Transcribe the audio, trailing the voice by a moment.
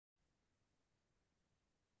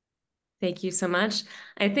Thank you so much.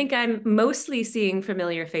 I think I'm mostly seeing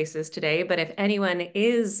familiar faces today, but if anyone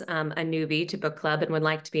is a newbie to book club and would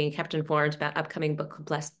like to be kept informed about upcoming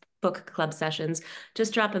book club sessions,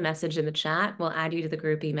 just drop a message in the chat. We'll add you to the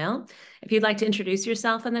group email. If you'd like to introduce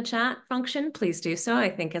yourself in the chat function, please do so. I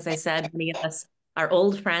think, as I said, many of us are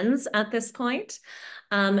old friends at this point.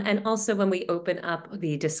 And also when we open up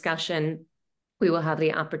the discussion, we will have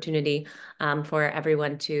the opportunity for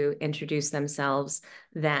everyone to introduce themselves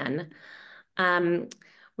then.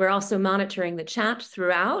 We're also monitoring the chat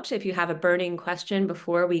throughout. If you have a burning question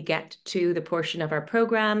before we get to the portion of our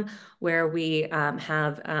program where we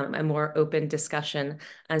have a more open discussion.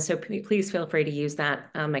 And so please feel free to use that.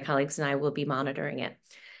 My colleagues and I will be monitoring it.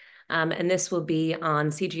 And this will be on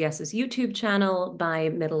CGS's YouTube channel by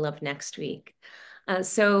middle of next week.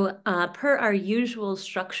 Per our usual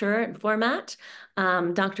structure and format,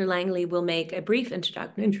 Dr. Langley will make a brief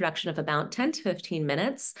introduction of about 10 to 15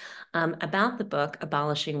 minutes about the book,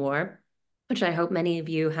 Abolishing War, which I hope many of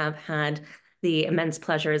you have had the immense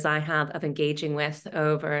pleasure, as I have, of engaging with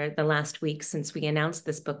over the last week since we announced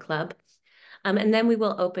this book club. And then we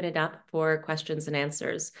will open it up for questions and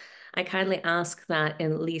answers. I kindly ask that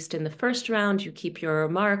at least in the first round, you keep your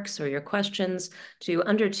remarks or your questions to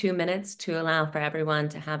under 2 minutes to allow for everyone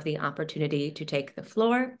to have the opportunity to take the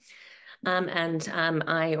floor.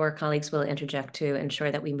 I or colleagues will interject to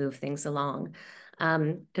ensure that we move things along.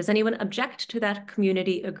 Does anyone object to that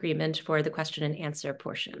community agreement for the question and answer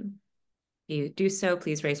portion? If you do so,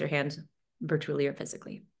 please raise your hand virtually or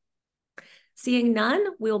physically. Seeing none,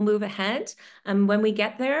 we'll move ahead. When we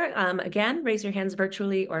get there, again, raise your hands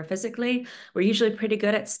virtually or physically. We're usually pretty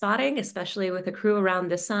good at spotting, especially with a crew around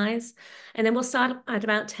this size. And then we'll start at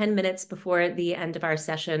about 10 minutes before the end of our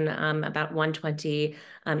session, about 1:20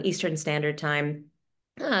 Eastern Standard Time,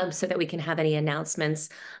 so that we can have any announcements,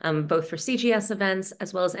 both for CGS events,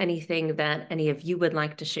 as well as anything that any of you would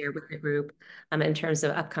like to share with the group in terms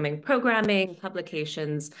of upcoming programming,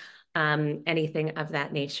 publications, anything of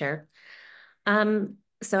that nature.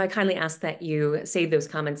 So I kindly ask that you save those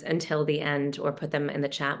comments until the end or put them in the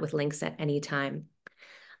chat with links at any time.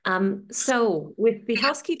 So with the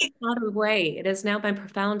housekeeping out of the way, it is now my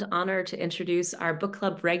profound honor to introduce our book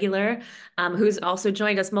club regular, who's also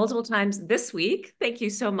joined us multiple times this week. Thank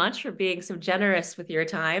you so much for being so generous with your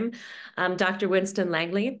time, Dr. Winston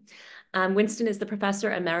Langley. Winston is the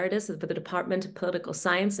Professor Emeritus of the Department of Political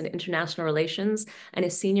Science and International Relations and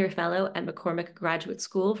is Senior Fellow at McCormack Graduate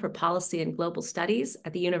School for Policy and Global Studies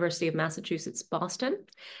at the University of Massachusetts, Boston.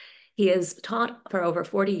 He has taught for over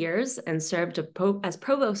 40 years and served as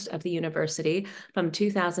Provost of the university from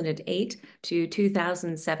 2008 to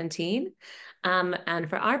 2017. And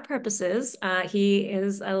for our purposes, he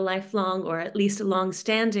is a lifelong, or at least a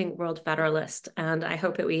long-standing World Federalist. And I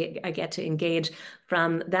hope that I get to engage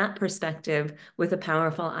from that perspective with the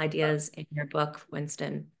powerful ideas in your book,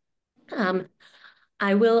 Winston.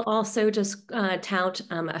 I will also just tout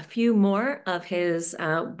a few more of his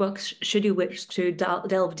books, should you wish to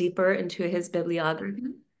delve deeper into his bibliography.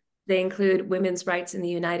 They include Women's Rights in the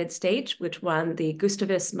United States, which won the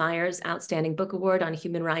Gustavus Myers Outstanding Book Award on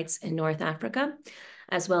Human Rights in North Africa,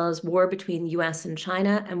 as well as War Between US and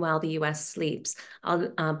China and While the US Sleeps.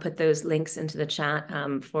 I'll put those links into the chat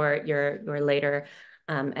for your later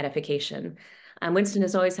edification. Winston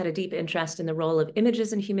has always had a deep interest in the role of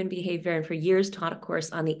images in human behavior, and for years taught a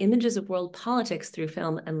course on the images of world politics through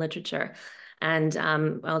film and literature. And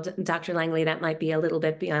well, Dr. Langley, that might be a little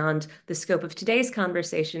bit beyond the scope of today's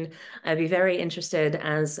conversation. I'd be very interested,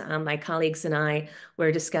 as my colleagues and I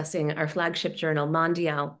were discussing our flagship journal,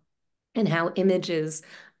 Mondial, and how images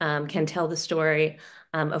can tell the story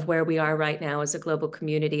of where we are right now as a global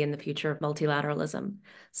community in the future of multilateralism.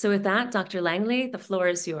 So with that, Dr. Langley, the floor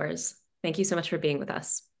is yours. Thank you so much for being with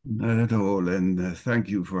us. Not at all, and thank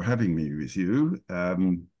you for having me with you.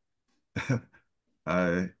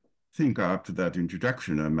 I think after that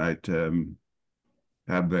introduction, I might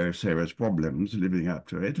have very serious problems living up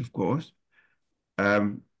to it, of course.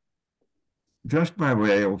 Just by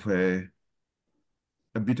way of a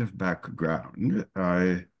bit of background,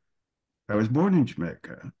 I was born in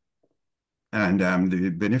Jamaica, and I'm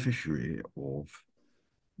the beneficiary of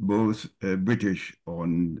both British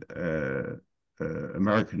and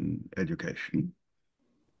American education.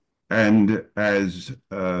 And as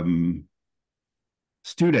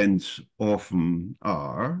students often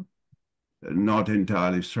are, not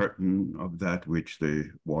entirely certain of that which they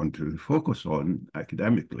want to focus on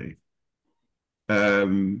academically,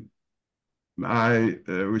 I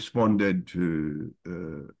responded to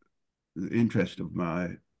the interest of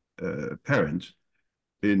my parents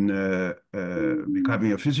in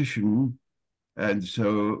becoming a physician and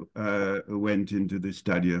so went into the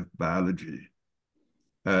study of biology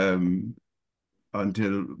um,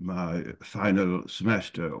 until my final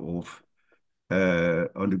semester of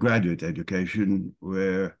undergraduate education,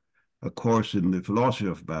 where a course in the philosophy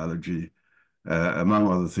of biology,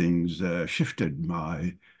 among other things, shifted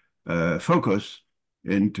my focus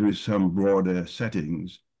into some broader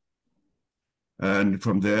settings. And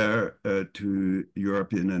from there to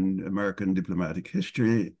European and American diplomatic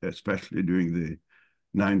history, especially during the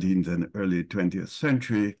 19th and early 20th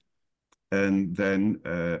century, and then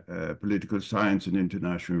political science and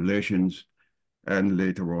international relations, and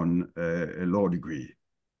later on a law degree.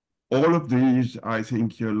 All of these, I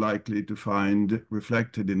think you're likely to find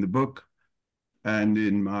reflected in the book and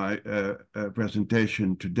in my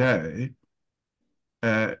presentation today.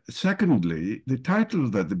 Secondly, the title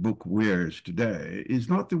that the book wears today is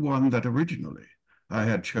not the one that originally I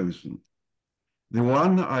had chosen. The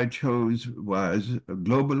one I chose was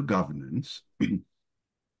Global Governance, the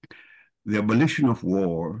Abolition of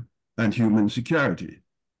War and Human Security,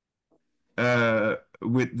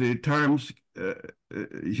 with the terms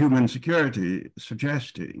human security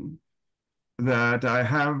suggesting that I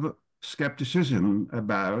have skepticism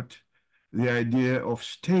about the idea of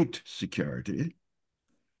state security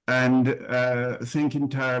and think in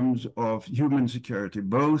terms of human security,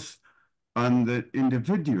 both on the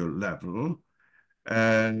individual level,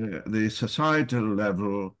 the societal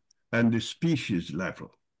level, and the species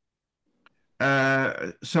level.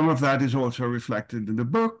 Some of that is also reflected in the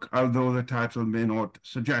book, although the title may not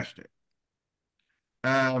suggest it.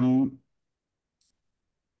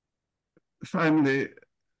 Finally,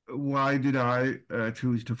 why did I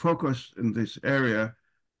choose to focus in this area?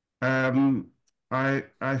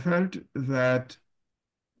 I felt that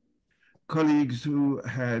colleagues who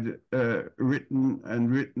had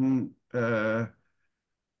written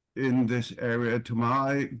in this area to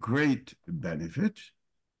my great benefit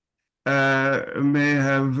may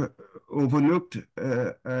have overlooked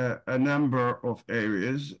a number of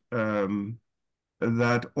areas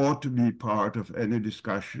that ought to be part of any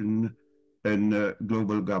discussion in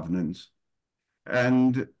global governance.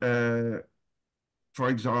 And for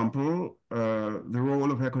example, the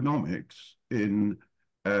role of economics in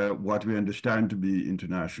what we understand to be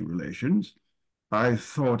international relations. I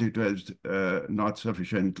thought it was not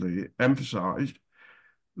sufficiently emphasized.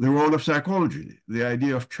 The role of psychology, the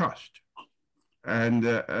idea of trust, and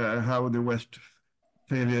how the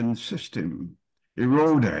Westphalian system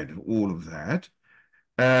eroded all of that.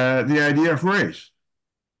 The idea of race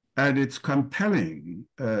and its compelling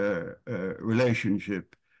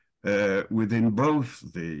relationship within both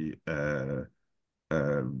the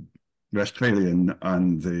Westphalian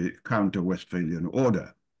and the counter-Westphalian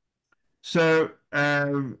order. So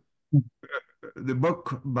the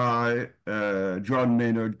book by John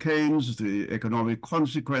Maynard Keynes, The Economic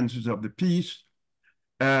Consequences of the Peace,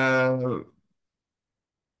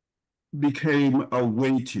 became a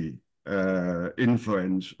weighty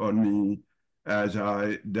influence on me as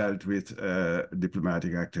I dealt with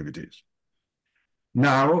diplomatic activities.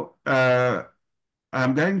 Now,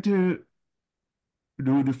 I'm going to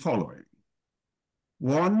do the following.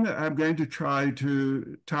 One, I'm going to try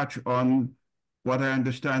to touch on what I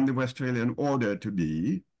understand the Westphalian order to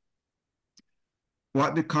be,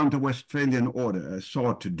 what the counter-Westphalian order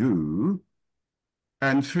sought to do,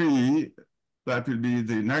 and three, that will be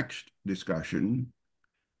the next discussion,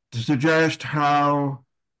 to suggest how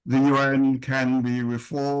the UN can be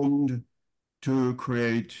reformed to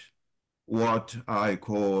create what I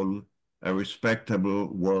call a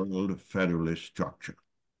respectable world federalist structure.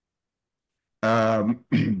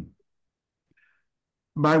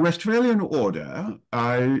 By Westphalian order,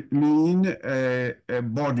 I mean a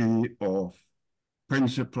body of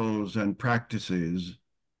principles and practices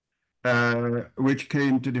which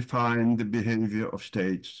came to define the behavior of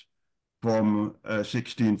states from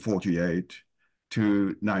 1648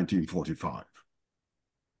 to 1945.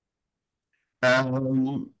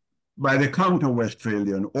 By the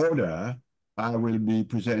counter-Westphalian order, I will be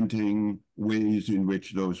presenting ways in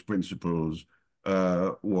which those principles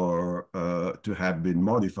were to have been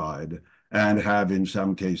modified and have in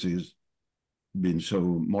some cases been so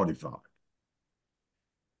modified.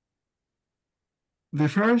 The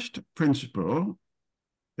first principle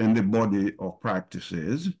in the body of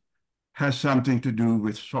practices has something to do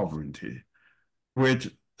with sovereignty, which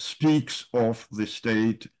speaks of the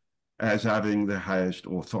state as having the highest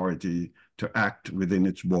authority to act within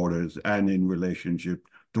its borders and in relationship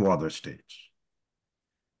to other states.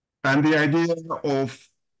 And the idea of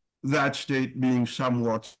that state being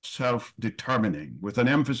somewhat self-determining, with an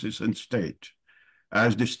emphasis on state,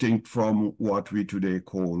 as distinct from what we today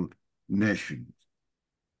call nations.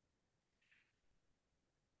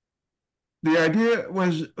 The idea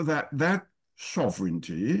was that that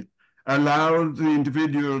sovereignty allowed the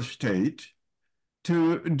individual state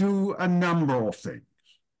to do a number of things,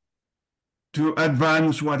 to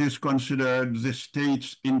advance what is considered the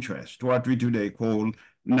state's interest, what we today call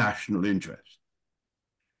national interest,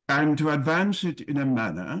 and to advance it in a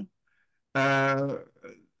manner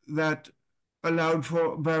that allowed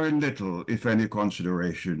for very little, if any,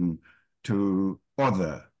 consideration to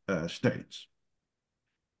other states.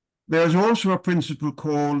 There's also a principle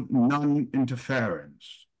called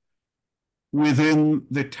non-interference within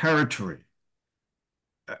the territorial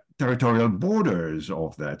borders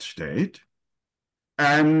of that state,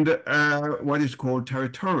 and what is called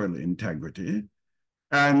territorial integrity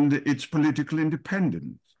and its political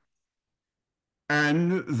independence.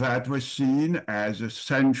 And that was seen as a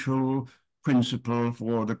central principle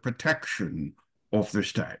for the protection of the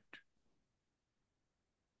state.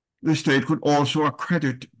 The state could also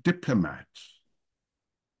accredit diplomats,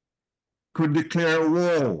 could declare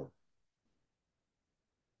war,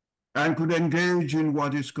 and could engage in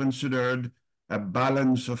what is considered a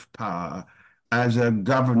balance of power as a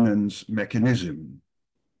governance mechanism,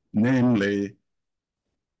 namely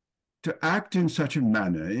to act in such a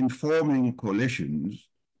manner in forming coalitions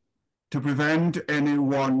to prevent any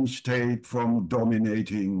one state from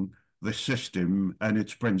dominating the system and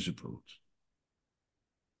its principles.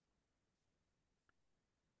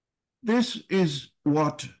 This is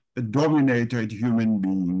what dominated human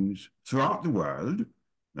beings throughout the world,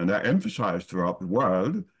 and I emphasize throughout the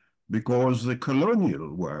world, because the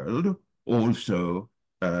colonial world also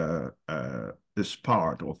is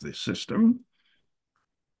part of this system,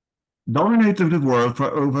 dominated the world for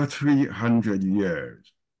over 300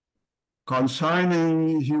 years,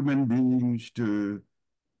 consigning human beings to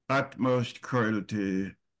utmost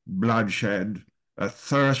cruelty, bloodshed, a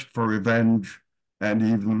thirst for revenge, and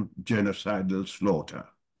even genocidal slaughter.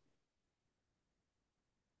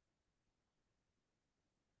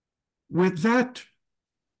 With that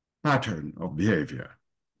pattern of behavior,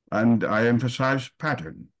 and I emphasize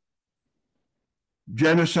pattern,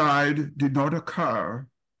 genocide did not occur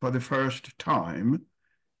for the first time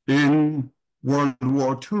in World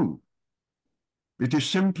War II. It is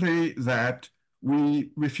simply that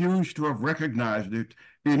we refuse to have recognized it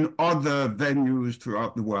in other venues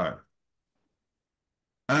throughout the world,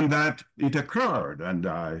 and that it occurred, and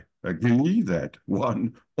I agree that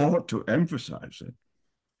one ought to emphasize it,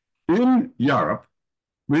 in Europe,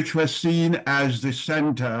 which was seen as the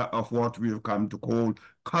center of what we have come to call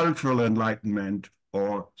cultural enlightenment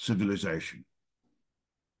or civilization.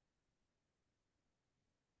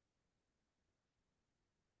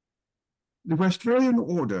 The Westphalian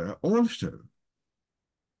order also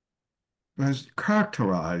was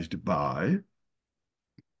characterized by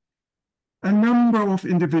a number of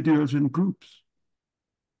individuals and groups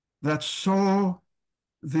that saw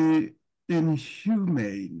the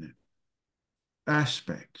inhumane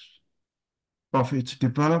aspects of its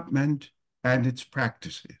development and its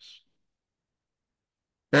practices.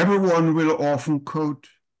 Everyone will often quote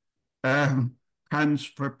Kant's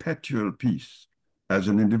perpetual peace as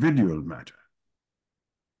an individual matter.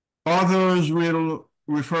 Others will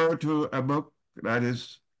refer to a book that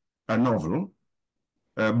is a novel,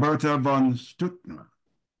 Bertha von Stuttner,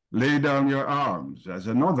 Lay Down Your Arms, as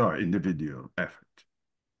another individual effort.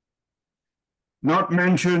 Not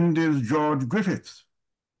mentioned is George Griffith's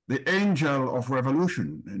The Angel of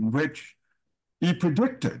Revolution, in which he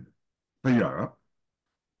predicted for Europe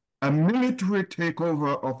a military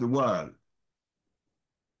takeover of the world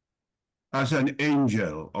as an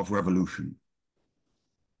angel of revolution.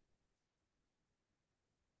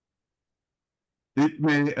 It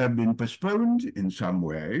may have been postponed in some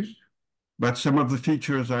ways, but some of the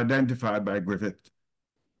features identified by Griffith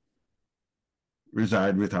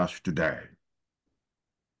reside with us today.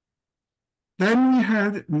 Then we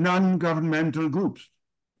had non-governmental groups,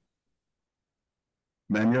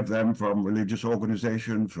 many of them from religious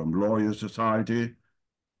organizations, from lawyer society,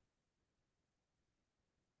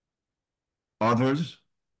 others,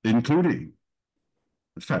 including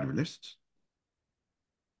the Federalists,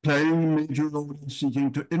 playing a major role in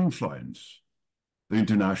seeking to influence the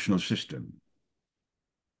international system.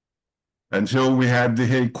 And so we had the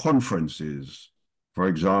Hague Conferences, for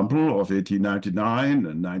example, of 1899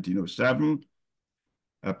 and 1907,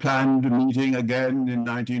 a planned meeting again in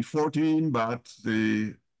 1914, but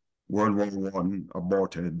the World War I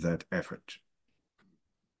aborted that effort.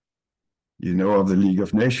 You know of the League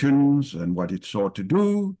of Nations and what it sought to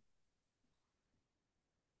do,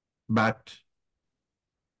 but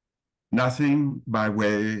nothing by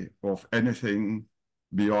way of anything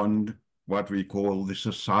beyond what we call the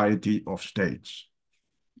society of states.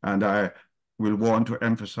 And I will want to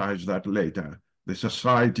emphasize that later, the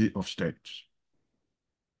society of states.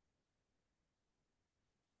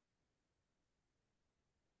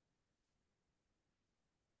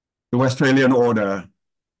 The Westphalian Order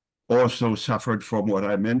also suffered from what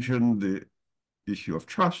I mentioned, the issue of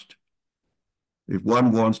trust. If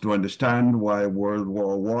one wants to understand why World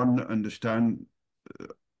War I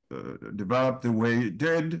developed the way it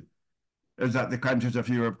did, is that the countries of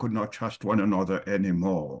Europe could not trust one another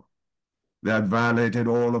anymore. They had violated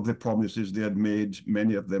all of the promises they had made,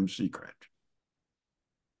 many of them secret.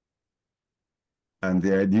 And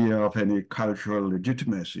the idea of any cultural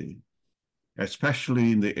legitimacy,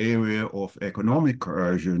 especially in the area of economic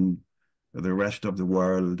coercion, the rest of the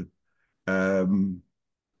world,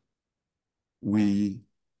 we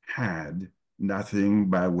had nothing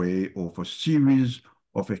by way of a series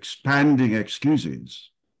of expanding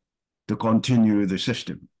excuses to continue the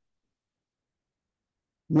system.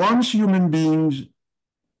 Once human beings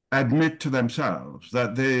admit to themselves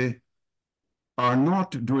that they are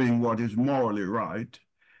not doing what is morally right,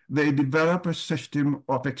 they develop a system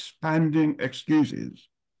of expanding excuses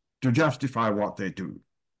to justify what they do.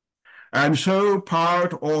 And so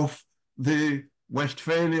part of the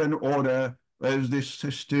Westphalian Order is this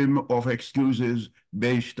system of excuses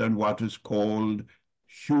based on what is called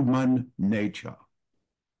human nature.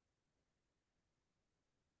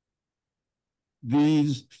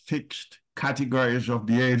 These fixed categories of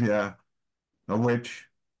behavior which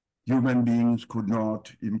human beings could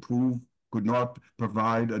not improve, could not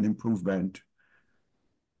provide an improvement.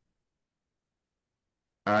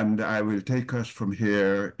 And I will take us from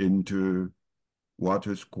here into what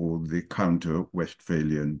is called the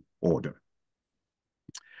Counter-Westphalian Order.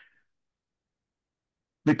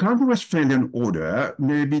 The Counter-Westphalian Order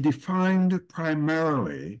may be defined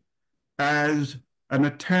primarily as an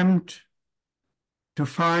attempt to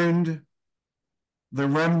find the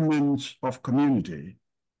remnants of community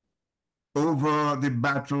over the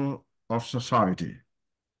battle of society.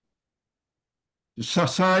 The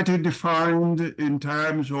society defined in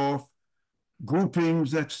terms of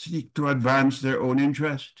groupings that seek to advance their own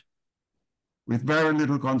interest with very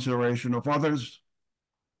little consideration of others,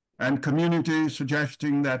 and communities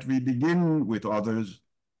suggesting that we begin with others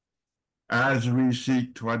as we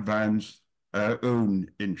seek to advance our own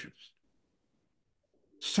interest.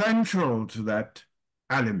 Central to that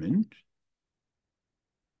element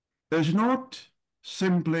is not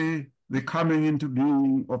simply the coming into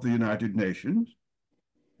being of the United Nations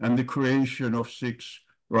and the creation of 6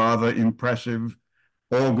 rather impressive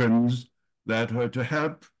organs that are to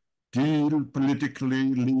help deal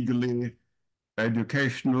politically, legally,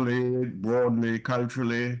 educationally, broadly,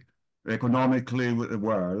 culturally, economically with the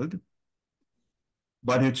world,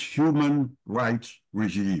 but its human rights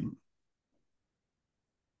regime.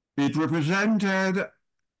 It represented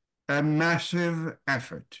a massive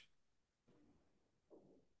effort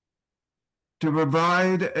to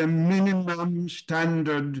provide a minimum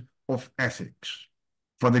standard of ethics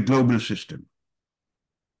for the global system.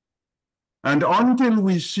 And until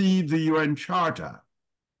we see the UN Charter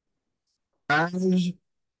as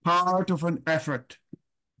part of an effort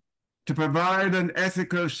to provide an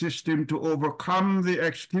ethical system to overcome the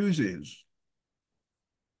excuses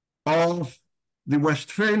of the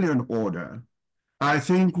Westphalian Order, I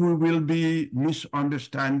think we will be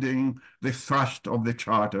misunderstanding the thrust of the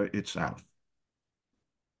Charter itself.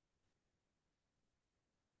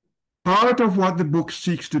 Part of what the book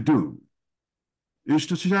seeks to do is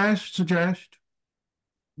to suggest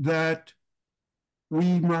that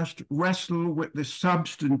we must wrestle with the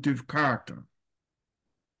substantive character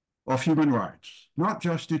of human rights, not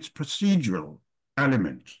just its procedural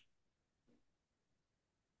elements.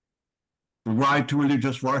 The right to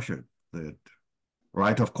religious worship, the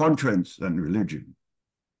right of conscience and religion,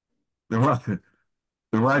 the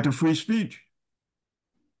right of free speech,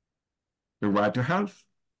 the right to health,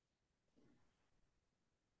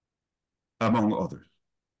 among others.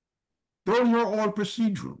 Those are all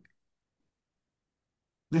procedural.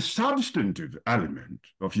 The substantive element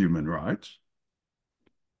of human rights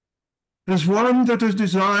is one that is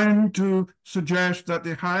designed to suggest that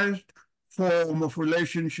the highest form of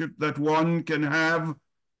relationship that one can have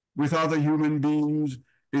with other human beings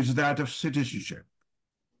is that of citizenship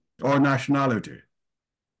or nationality.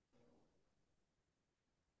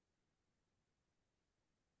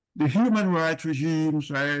 The human rights regime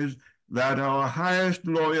says that our highest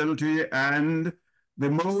loyalty and the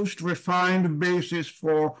most refined basis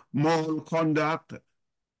for moral conduct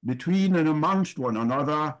between and amongst one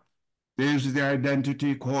another is the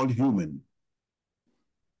identity called human.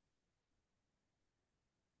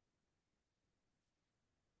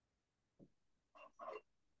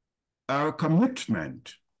 Our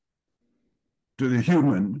commitment to the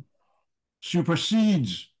human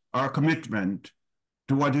supersedes our commitment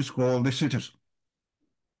to what is called the citizen,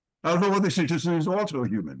 although the citizen is also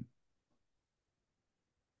human.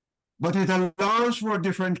 But it allows for a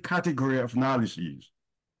different category of analyses.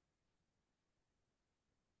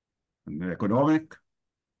 And the economic,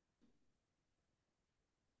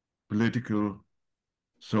 political,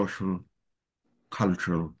 social,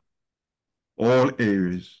 cultural, all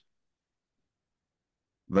areas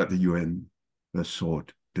that the UN has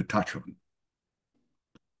sought to touch on.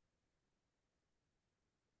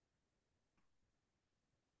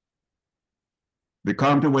 The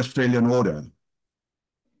Counter-Westphalian Order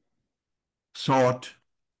sought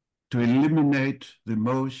to eliminate the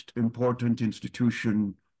most important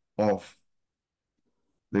institution of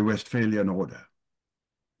the Westphalian Order,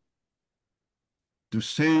 to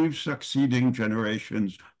save succeeding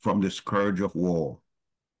generations from the scourge of war.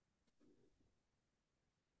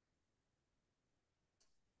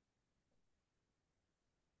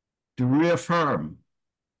 To reaffirm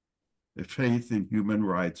a faith in human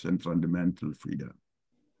rights and fundamental freedom,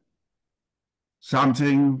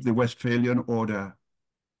 something the Westphalian Order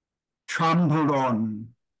trampled on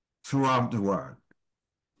throughout the world,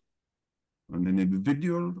 on an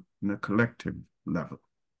individual and a collective level.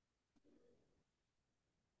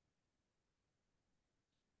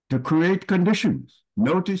 To create conditions,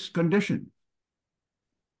 notice conditions,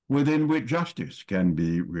 within which justice can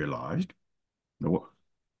be realized.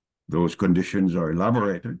 Those conditions are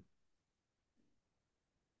elaborated.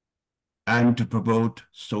 And to promote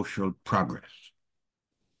social progress.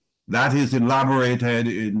 That is elaborated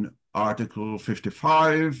in Article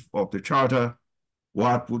 55 of the Charter,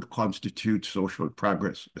 what would constitute social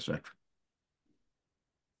progress, etc.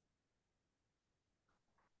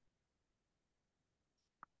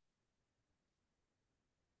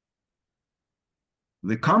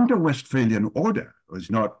 The Counter-Westphalian Order was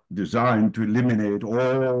not designed to eliminate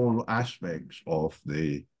all aspects of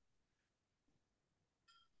the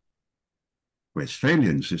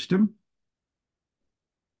Westphalian system.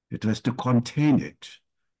 It was to contain it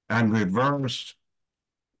and reverse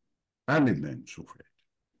elements of it.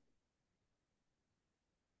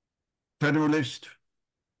 Federalists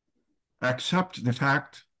accept the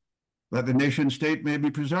fact that the nation state may be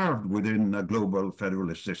preserved within a global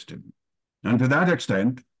federalist system. And to that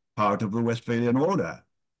extent, part of the Westphalian Order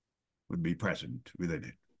would be present within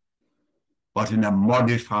it, but in a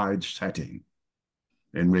modified setting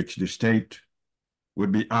in which the state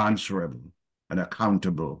would be answerable and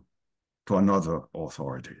accountable to another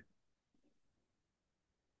authority.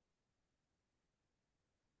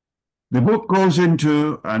 The book goes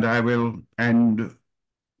into, and I will end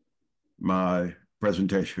my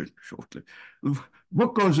presentation shortly. The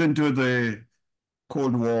book goes into the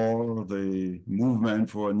Cold War, the movement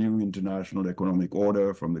for a new international economic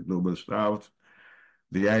order from the global south,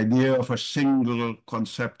 the idea of a single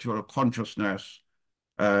conceptual consciousness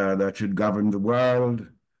that should govern the world,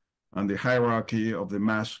 and the hierarchy of the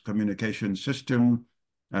mass communication system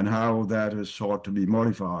and how that is sought to be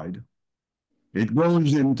modified. It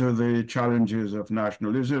goes into the challenges of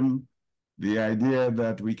nationalism, the idea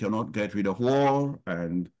that we cannot get rid of war,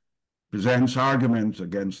 and presents arguments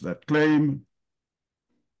against that claim,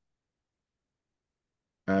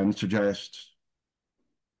 and suggests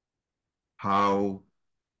how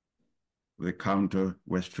the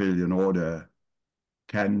Counter-Westphalian Order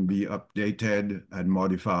can be updated and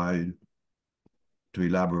modified to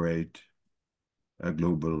elaborate a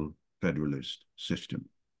global federalist system.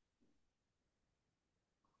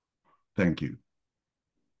 Thank you.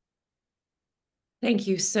 Thank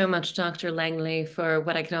you so much, Dr. Langley, for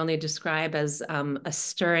what I can only describe as a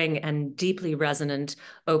stirring and deeply resonant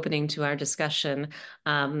opening to our discussion.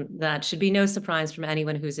 That should be no surprise from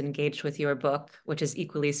anyone who's engaged with your book, which is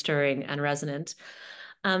equally stirring and resonant.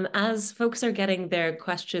 As folks are getting their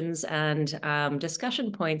questions and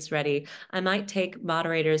discussion points ready, I might take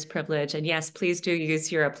moderator's privilege. And yes, please do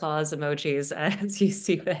use your applause emojis as you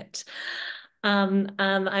see fit. I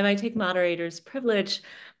might take moderator's privilege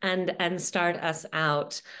and start us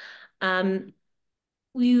out.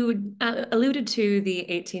 You alluded to the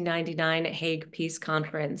 1899 Hague Peace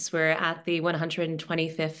Conference. We're at the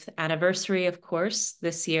 125th anniversary, of course,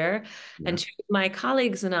 this year. Yeah. And two of my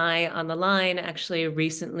colleagues and I on the line actually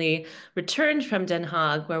recently returned from Den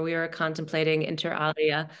Haag, where we were contemplating inter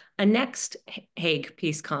alia a next Hague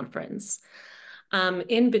Peace Conference.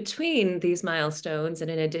 In between these milestones,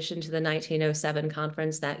 and in addition to the 1907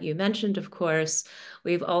 conference that you mentioned, of course,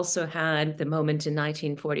 we've also had the moment in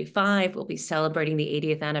 1945. We'll be celebrating the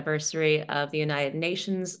 80th anniversary of the United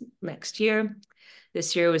Nations next year.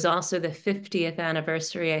 This year was also the 50th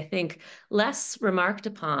anniversary, I think, less remarked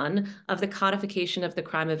upon, of the codification of the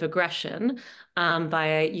crime of aggression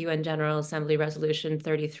via UN General Assembly Resolution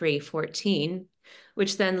 3314,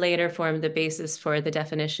 which then later formed the basis for the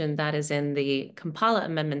definition that is in the Kampala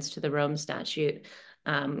amendments to the Rome Statute,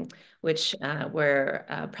 which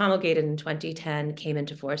were promulgated in 2010, came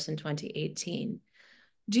into force in 2018.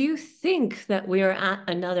 Do you think that we are at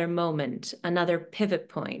another moment, another pivot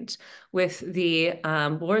point with the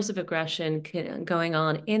wars of aggression going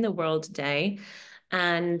on in the world today?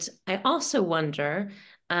 And I also wonder,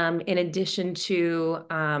 in addition to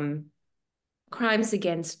crimes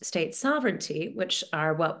against state sovereignty, which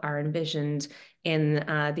are what are envisioned in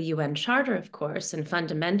the UN Charter, of course, and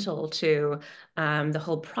fundamental to the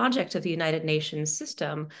whole project of the United Nations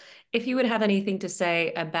system, if you would have anything to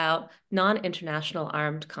say about non-international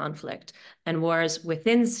armed conflict and wars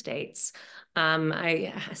within states.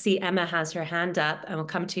 I see Emma has her hand up, and we'll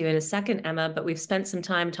come to you in a second, Emma, but we've spent some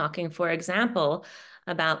time talking, for example,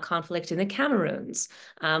 about conflict in the Cameroons.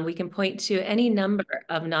 We can point to any number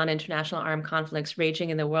of non-international armed conflicts raging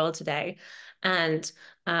in the world today. And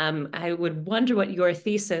I would wonder what your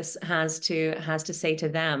thesis has to say to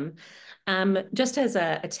them. Just as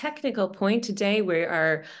a technical point, today we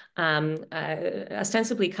are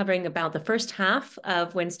ostensibly covering about the first half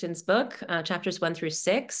of Winston's book, chapters 1 through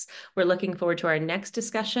 6. We're looking forward to our next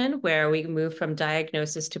discussion where we move from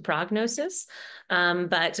diagnosis to prognosis.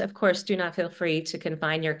 But of course, do not feel free to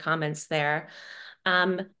confine your comments there.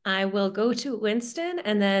 I will go to Winston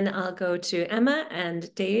and then I'll go to Emma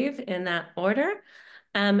and Dave in that order.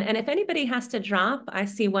 And if anybody has to drop, I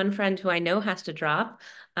see one friend who I know has to drop,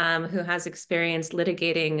 who has experienced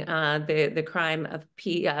litigating the crime of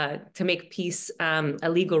to make peace a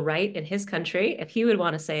legal right in his country. If he would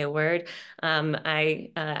want to say a word, I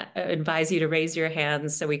advise you to raise your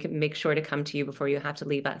hands so we can make sure to come to you before you have to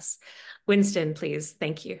leave us. Winston, please.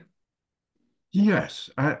 Thank you. Yes,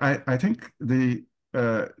 I think the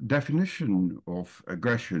definition of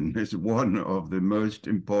aggression is one of the most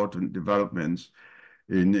important developments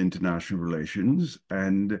in international relations,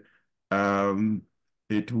 and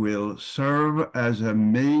it will serve as a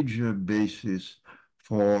major basis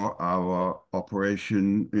for our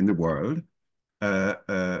operation in the world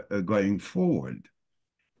going forward.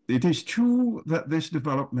 It is true that this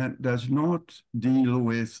development does not deal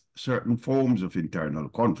with certain forms of internal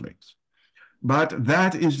conflicts, but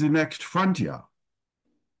that is the next frontier.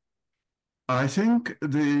 I think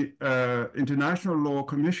the International Law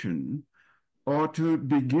Commission ought to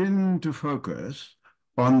begin to focus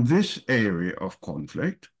on this area of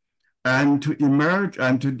conflict and to emerge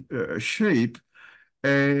and to shape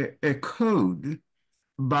a code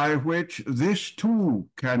by which this too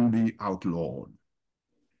can be outlawed.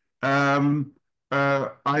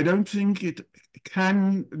 I don't think it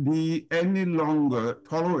can be any longer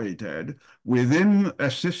tolerated within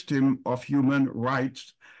a system of human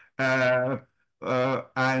rights, and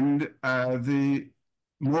the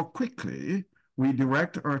more quickly we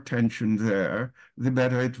direct our attention there, the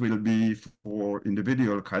better it will be for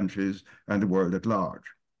individual countries and the world at large.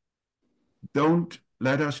 Don't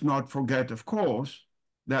let us not forget, of course,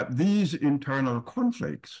 that these internal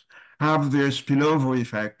conflicts have their spillover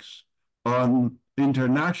effects on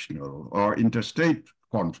international or interstate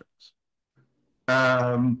conflicts,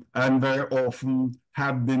 and very often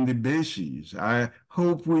have been the bases. I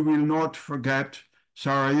hope we will not forget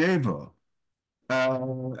Sarajevo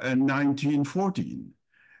in 1914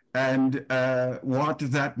 and what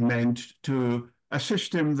that meant to a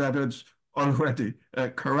system that is already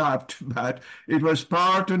corrupt, but it was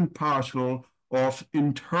part and parcel of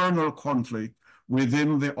internal conflict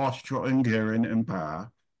within the Austro-Hungarian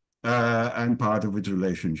Empire and part of its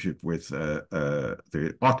relationship with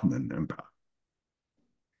the Ottoman Empire.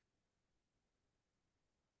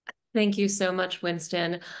 Thank you so much,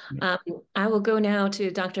 Winston. I will go now to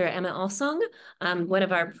Dr. Emma Alsong, one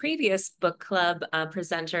of our previous book club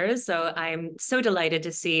presenters. So I'm so delighted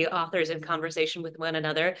to see authors in conversation with one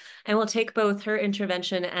another. And we'll take both her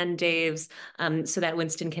intervention and Dave's so that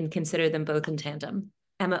Winston can consider them both in tandem.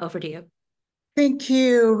 Emma, over to you. Thank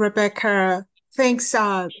you, Rebecca. Thanks,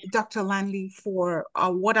 Dr. Langley, for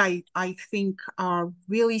what I think are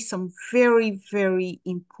really some very, very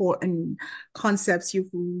important concepts you've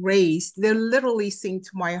raised. They're literally sing to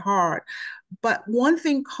my heart. But one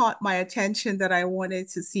thing caught my attention that I wanted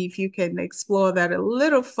to see if you can explore that a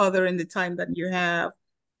little further in the time that you have.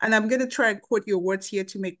 and I'm going to try and quote your words here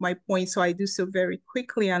to make my point, so I do so very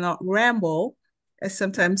quickly and not ramble, as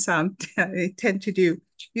sometimes I tend to do.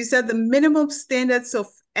 You said the minimum standards of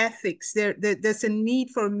ethics, there's a need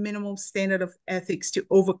for a minimum standard of ethics to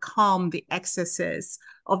overcome the excesses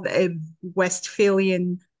of the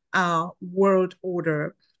Westphalian world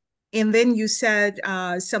order. And then you said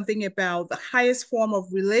something about the highest form of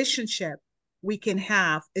relationship we can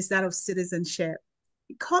have is that of citizenship.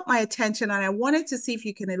 It caught my attention, and I wanted to see if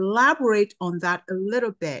you can elaborate on that a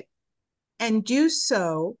little bit and do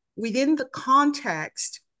so within the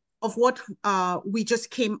context of what we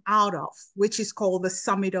just came out of, which is called the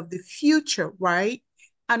Summit of the Future, right?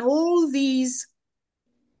 And all these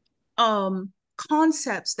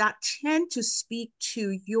concepts that tend to speak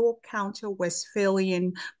to your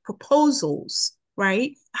counter-Westphalian proposals,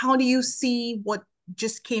 right? How do you see what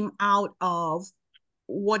just came out of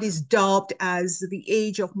what is dubbed as the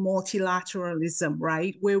age of multilateralism,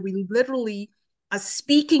 right? Where we literally are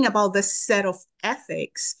speaking about this set of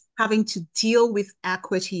ethics having to deal with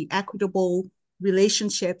equity, equitable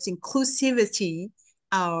relationships, inclusivity,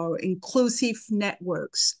 inclusive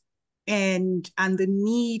networks, and the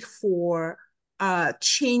need for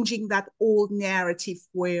changing that old narrative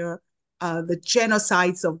where the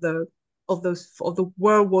genocides of the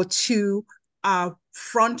World War II are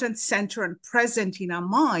front and center and present in our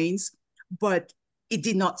minds, but it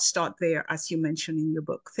did not start there, as you mentioned in your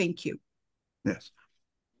book. Thank you. Yes.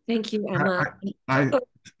 Thank you, Emma. I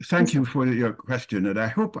thank you for your question, and I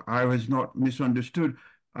hope I was not misunderstood.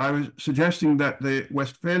 I was suggesting that the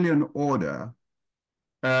Westphalian order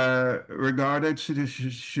regarded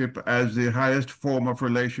citizenship as the highest form of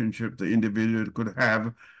relationship the individual could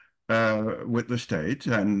have with the state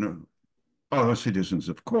and other citizens,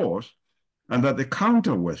 of course, and that the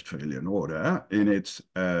counter-Westphalian order, in its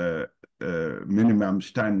minimum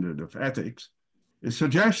standard of ethics, is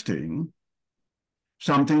suggesting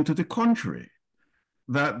something to the contrary,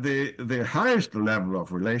 that the highest level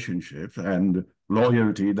of relationship and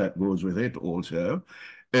loyalty that goes with it also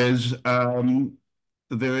is the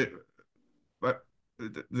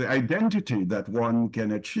identity that one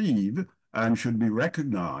can achieve and should be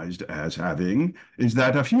recognized as having is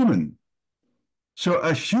that of human. So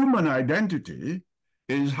a human identity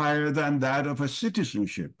is higher than that of a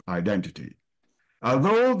citizenship identity.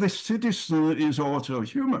 Although the citizen is also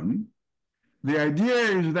human, the idea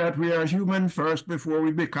is that we are human first before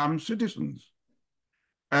we become citizens.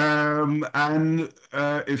 If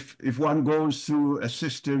one goes through a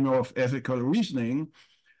system of ethical reasoning,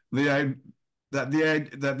 that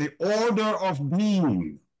the order of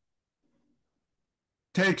being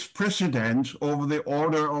takes precedence over the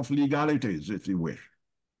order of legalities, if you wish.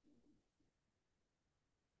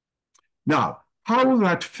 Now, how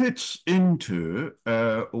that fits into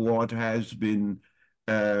what has been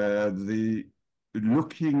the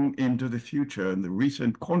looking into the future in the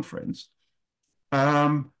recent conference,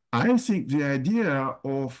 I think the idea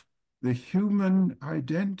of the human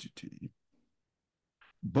identity,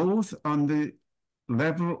 both on the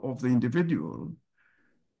level of the individual,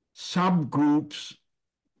 subgroups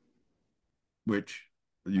which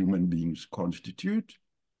human beings constitute,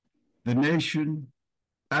 the nation,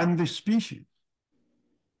 and the species.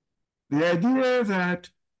 The idea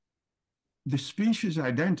that the species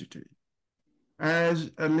identity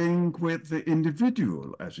has a link with the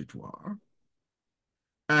individual, as it were,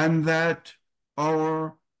 and that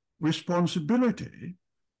our responsibility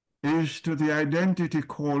is to the identity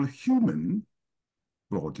called human,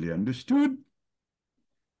 broadly understood,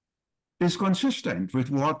 is consistent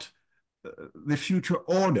with what the future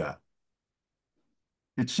order.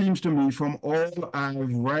 It seems to me from all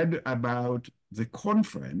I've read about the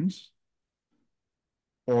conference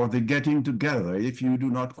or the getting together, if you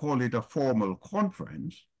do not call it a formal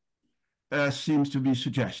conference, seems to be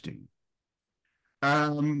suggesting.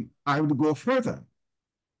 I would go further.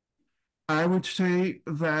 I would say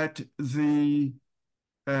that the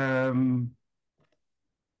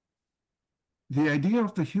idea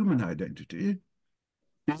of the human identity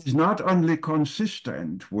is not only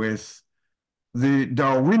consistent with the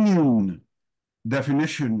Darwinian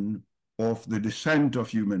definition of the descent of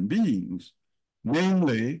human beings,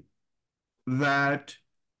 namely that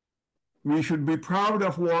we should be proud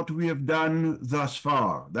of what we have done thus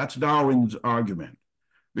far. That's Darwin's argument,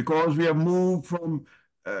 because we have moved from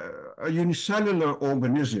a unicellular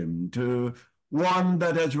organism to one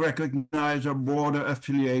that has recognized a broader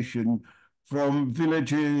affiliation from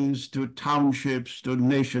villages to townships to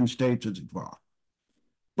nation states, as it were.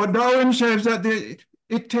 But Darwin says that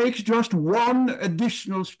it takes just one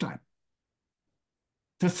additional step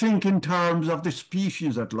to think in terms of the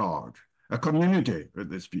species at large a community with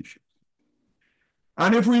the species.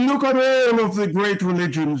 And if we look at all of the great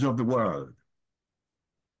religions of the world,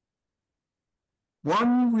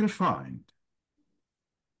 one will find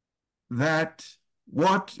that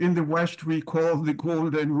what in the West we call the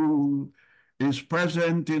Golden Rule is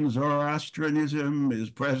present in Zoroastrianism,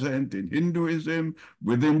 is present in Hinduism,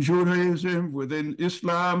 within Judaism, within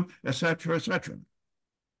Islam, etc., etc.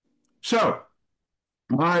 So,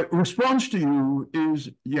 my response to you is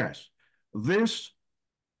yes, this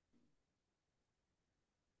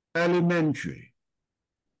elementary,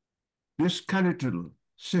 this skeletal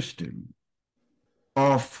system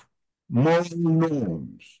of moral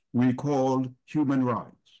norms we call human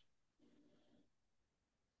rights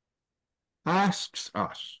asks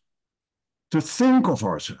us to think of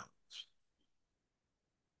ourselves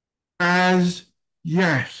as,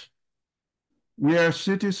 yes, we are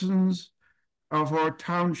citizens of our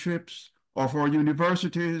townships, of our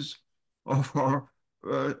universities, of our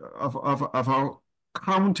of our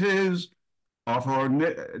counties, of our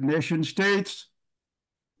nation states,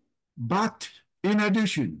 but in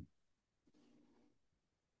addition,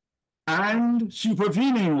 and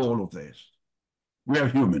supervening all of this, we are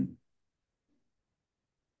human.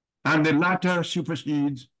 And the latter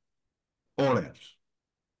supersedes all else.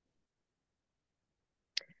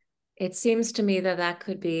 It seems to me that that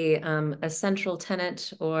could be a central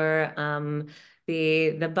tenet or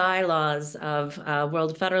the bylaws of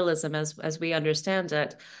world federalism as we understand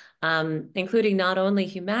it, including not only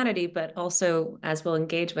humanity, but also, as we'll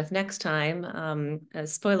engage with next time, a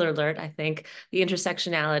spoiler alert, I think, the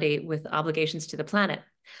intersectionality with obligations to the planet.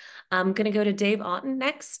 I'm going to go to Dave Otten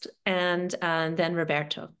next, and then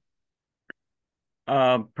Roberto.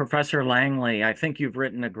 Professor Langley, I think you've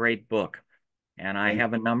written a great book, and I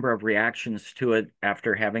have a number of reactions to it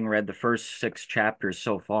after having read the first 6 chapters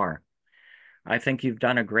so far. I think you've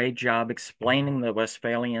done a great job explaining the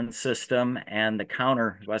Westphalian system and the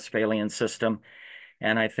counter-Westphalian system,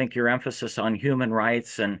 and I think your emphasis on human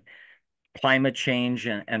rights and climate change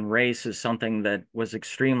and race is something that was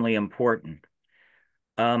extremely important.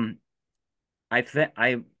 I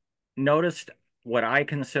noticed what I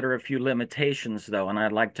consider a few limitations, though, and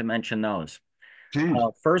I'd like to mention those.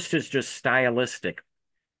 First is just stylistic.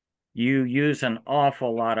 You use an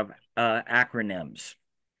awful lot of acronyms,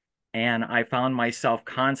 and I found myself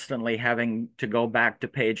constantly having to go back to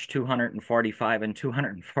page 245 and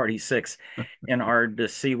 246 in order to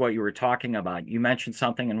see what you were talking about. You mentioned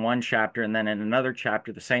something in one chapter, and then in another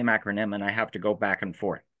chapter, the same acronym, and I have to go back and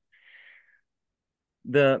forth.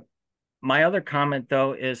 My other comment,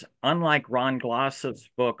 though, is unlike Ron Glossop's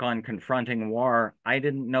book on confronting war, I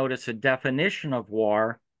didn't notice a definition of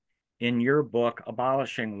war in your book,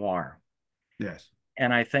 Abolishing War. Yes.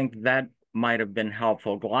 And I think that might have been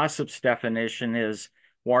helpful. Glossop's definition is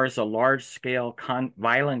war is a large-scale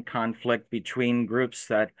violent conflict between groups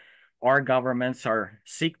that are governments or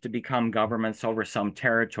seek to become governments over some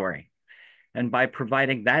territory. And by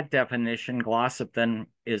providing that definition, Glossop then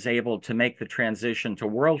is able to make the transition to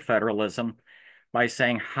world federalism by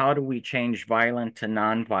saying, how do we change violent to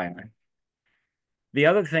nonviolent? The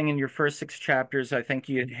other thing in your first 6 chapters, I think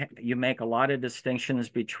you make a lot of distinctions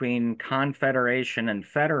between confederation and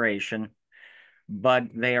federation, but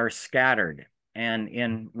they are scattered. And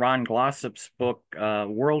in Ron Glossop's book,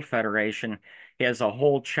 World Federation, he has a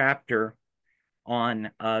whole chapter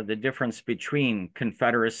on the difference between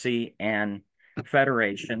confederacy and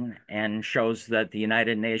federation and shows that the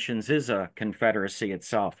United Nations is a confederacy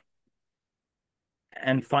itself.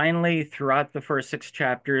 And finally, throughout the first 6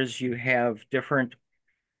 chapters, you have different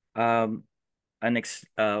ways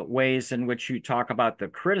in which you talk about the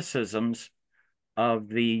criticisms of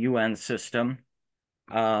the UN system.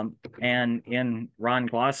 And in Ron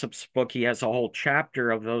Glossop's book, he has a whole chapter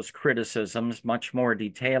of those criticisms, much more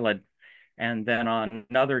detailed. And then on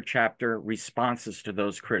another chapter, responses to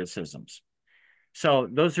those criticisms. So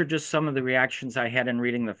those are just some of the reactions I had in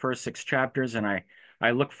reading the first 6 chapters, and I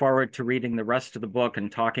look forward to reading the rest of the book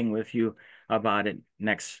and talking with you about it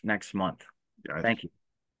next month. Yes. Thank you.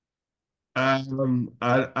 I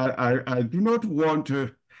do not want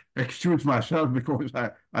to excuse myself because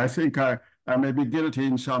I think I may be guilty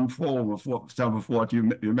in some form of some of what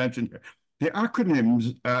you mentioned here. The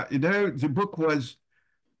acronyms, the book was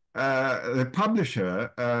the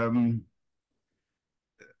publisher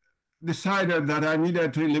decided that I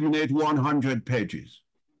needed to eliminate 100 pages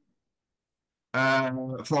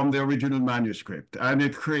from the original manuscript, and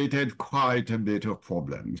it created quite a bit of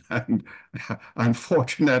problems. And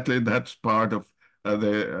unfortunately, that's part of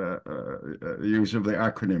the use of the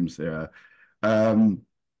acronyms there.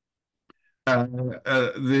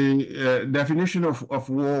 The definition of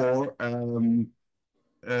war,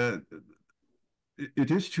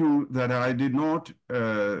 it is true that I did not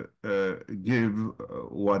give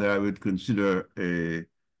what I would consider a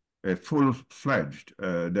full-fledged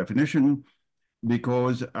definition,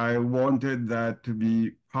 because I wanted that to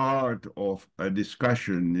be part of a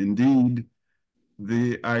discussion. Indeed,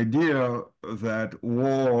 the idea that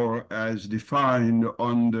war as defined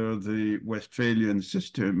under the Westphalian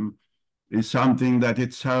system is something that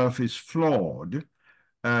itself is flawed.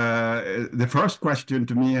 The first question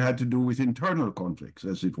to me had to do with internal conflicts,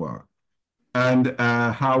 as it were, and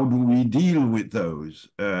how do we deal with those?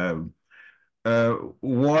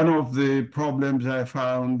 One of the problems I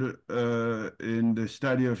found in the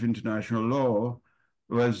study of international law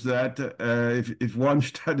was that if one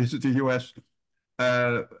studies the US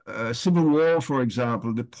Civil War, for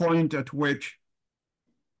example, the point at which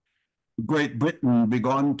Great Britain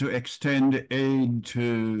began to extend aid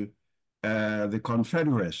to the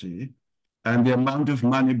Confederacy, and the amount of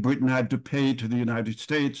money Britain had to pay to the United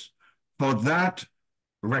States for that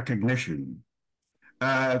recognition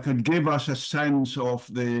could give us a sense of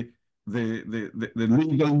the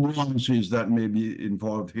legal nuances that may be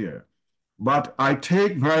involved here. But I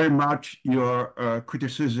take very much your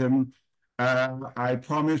criticism. I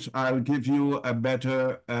promise I'll give you a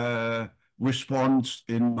better response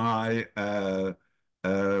in my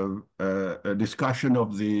discussion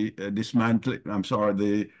of the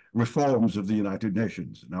the reforms of the United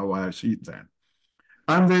Nations, and how I see it then.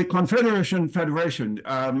 And the Confederation Federation,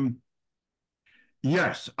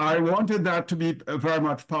 yes, I wanted that to be very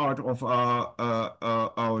much part of our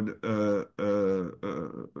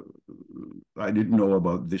I didn't know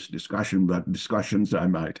about this discussion, but discussions I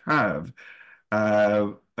might have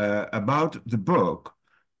about the book,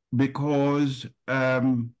 because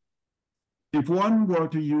if one were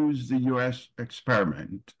to use the US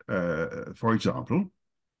experiment, for example,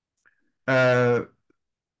 there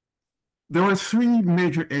were three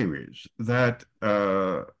major areas that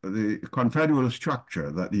the confederal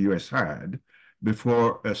structure that the US had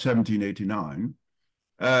before 1789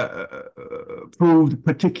 proved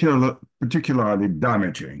particularly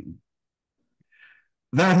damaging.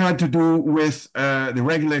 That had to do with the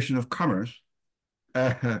regulation of commerce,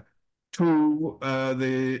 to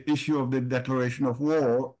the issue of the declaration of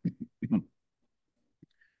war,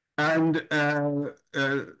 and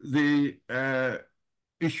the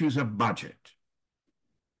issues of budget.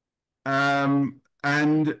 And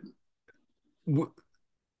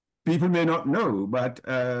people may not know, but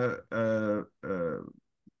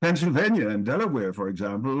Pennsylvania and Delaware, for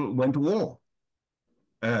example, went to war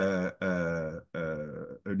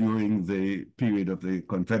during the period of the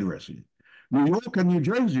Confederacy. New York and New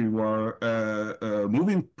Jersey were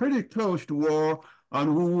moving pretty close to war on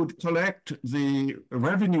who would collect the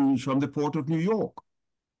revenues from the port of New York.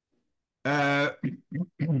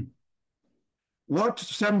 What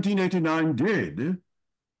 1789 did,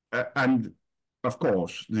 and of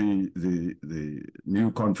course the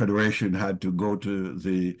new Confederation had to go to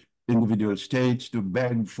the individual states to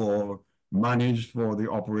beg for monies for the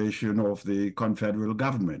operation of the confederal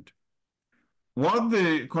government. What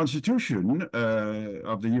the Constitution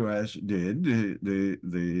of the US did,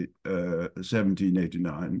 the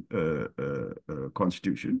 1789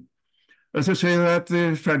 Constitution, is to say that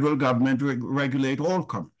the federal government will regulate all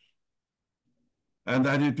commerce, and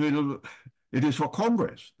that it is for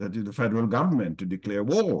Congress, that is the federal government, to declare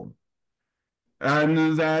war,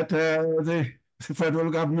 and that the federal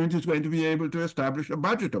government is going to be able to establish a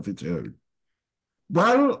budget of its own.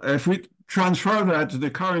 Well, if we transfer that to the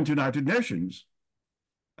current United Nations,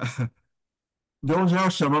 those are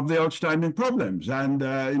some of the outstanding problems. And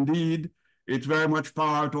indeed, it's very much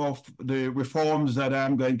part of the reforms that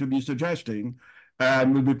I'm going to be suggesting,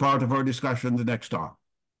 and will be part of our discussion the next time.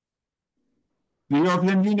 The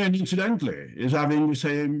European Union, incidentally, is having the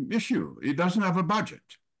same issue. It doesn't have a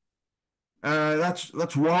budget.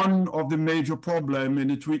 That's one of the major problems in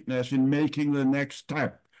its weakness in making the next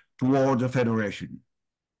step towards a federation.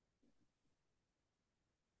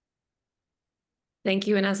 Thank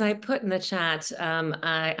you. And as I put in the chat,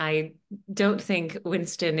 I don't think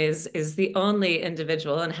Winston is the only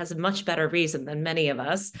individual, and has a much better reason than many of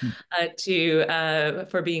us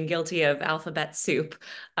for being guilty of alphabet soup.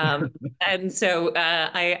 And so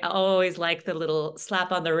I always like the little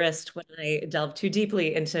slap on the wrist when I delve too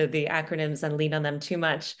deeply into the acronyms and lean on them too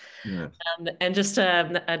much. Yes. And just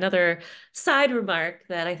another side remark,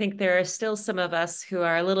 that I think there are still some of us who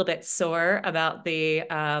are a little bit sore about the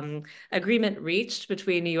agreement reached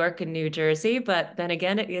between New York and New Jersey, but then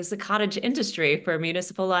again, it is a cottage industry for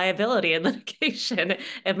municipal liability and litigation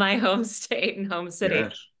in my home state and home city.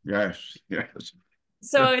 Yes.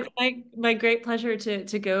 So it's my great pleasure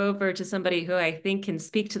to go over to somebody who I think can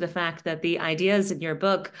speak to the fact that the ideas in your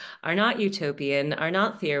book are not utopian, are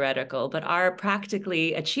not theoretical, but are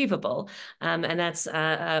practically achievable. And that's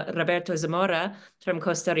Roberto Zamora from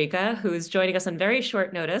Costa Rica, who's joining us on very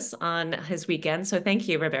short notice on his weekend. So thank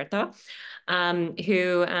you, Roberto,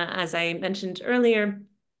 who, as I mentioned earlier,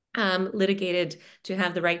 litigated to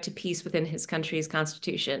have the right to peace within his country's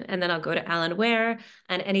constitution. And then I'll go to Alan Ware,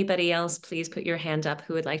 and anybody else, please put your hand up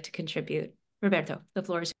who would like to contribute. Roberto, the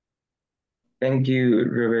floor is yours. Thank you,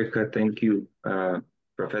 Rebecca. Thank you,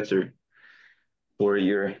 Professor, for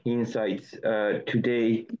your insights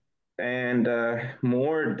today. And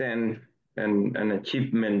more than an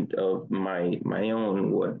achievement of my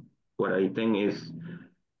own, what I think is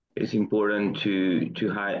important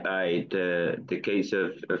to highlight the case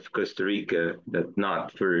of Costa Rica, that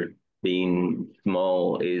not for being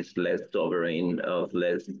small is less sovereign, of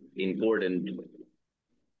less important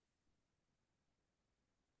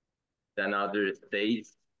than other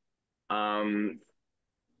states. Costa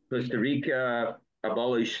Rica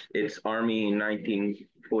abolished its army in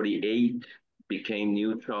 1948, became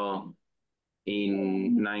neutral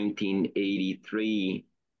in 1983,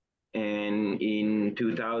 and in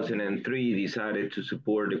 2003 decided to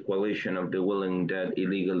support the coalition of the willing that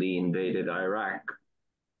illegally invaded Iraq.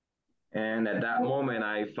 And at that moment,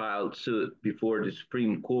 I filed suit before the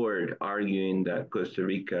Supreme Court, arguing that Costa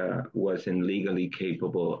Rica wasn't legally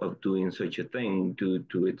capable of doing such a thing due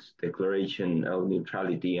to its declaration of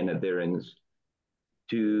neutrality and adherence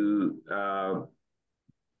to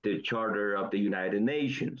the Charter of the United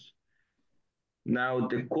Nations. Now,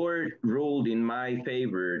 the court ruled in my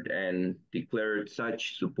favor and declared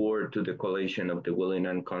such support to the coalition of the willing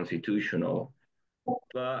unconstitutional.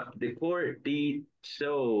 But the court did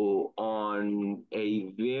so on a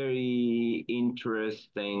very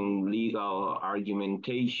interesting legal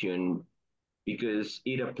argumentation, because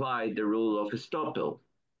it applied the rule of estoppel,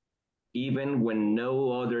 even when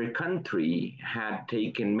no other country had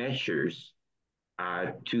taken measures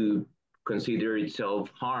to consider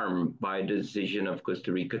itself harmed by the decision of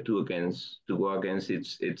Costa Rica to go against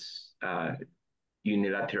its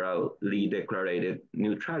unilaterally declared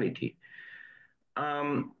neutrality.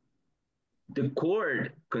 The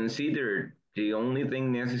court considered the only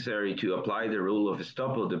thing necessary to apply the rule of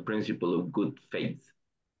estoppel, the principle of good faith.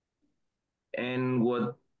 And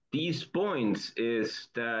what these points is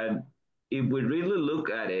that if we really look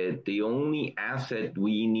at it, the only asset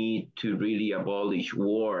we need to really abolish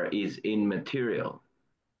war is immaterial.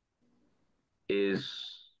 Is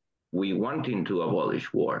we wanting to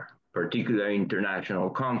abolish war, particularly international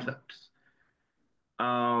conflicts.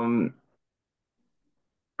 I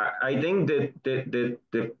think that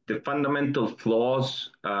the fundamental flaws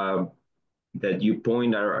that you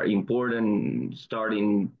point are important,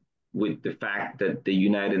 starting with the fact that the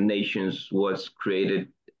United Nations was created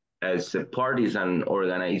as a partisan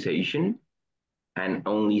organization and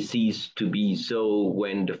only ceased to be so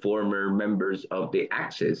when the former members of the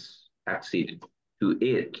Axis acceded to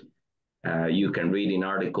it. You can read in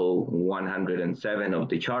Article 107 of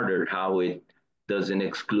the Charter how it doesn't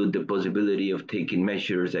exclude the possibility of taking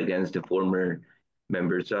measures against the former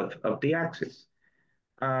members of the Axis.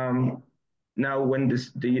 Now, when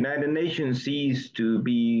the United Nations ceased to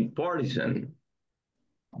be partisan,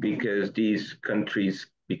 because these countries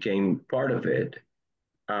became part of it,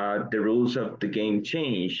 the rules of the game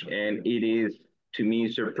changed. And it is, to me,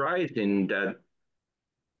 surprising that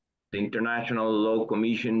the International Law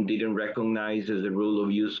Commission didn't recognize as a rule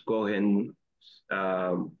of jus cogens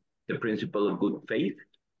the principle of good faith,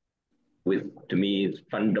 which to me is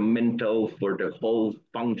fundamental for the whole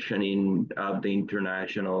functioning of the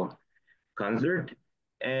international concert.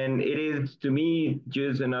 And it is, to me,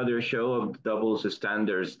 just another show of double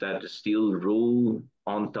standards that still rule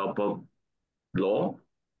on top of law.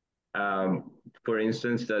 For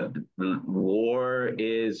instance, that war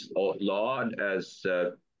is outlawed as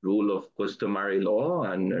a rule of customary law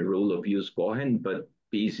and a rule of jus cogens, but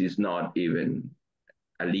peace is not even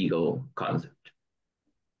a legal concept,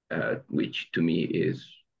 which to me is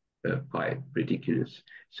quite ridiculous.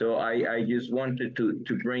 So I just wanted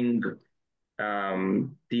to bring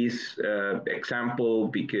this example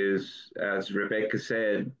because, as Rebecca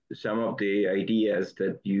said, some of the ideas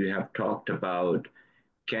that you have talked about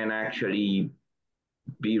can actually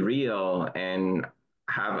be real and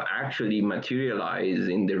have actually materialized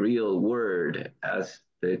in the real world, as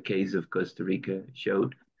the case of Costa Rica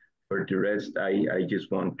showed. For the rest, I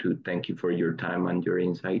just want to thank you for your time and your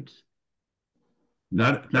insights.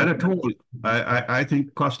 Not at all. I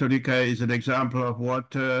think Costa Rica is an example of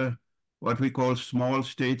what we call small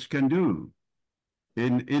states can do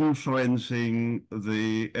in influencing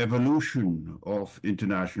the evolution of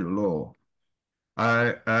international law.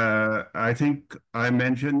 I think I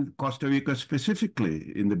mentioned Costa Rica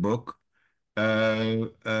specifically in the book uh,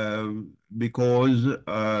 uh, because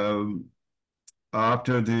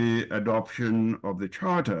after the adoption of the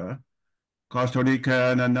charter, Costa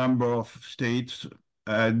Rica and a number of states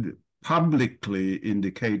had publicly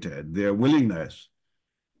indicated their willingness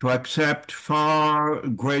to accept far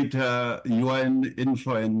greater UN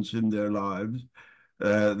influence in their lives,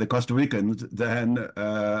 the Costa Ricans, than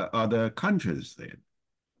other countries did.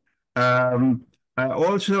 I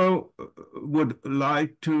also would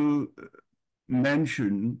like to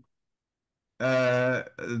mention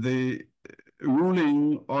the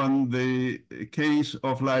ruling on the case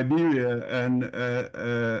of Liberia and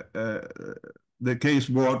the case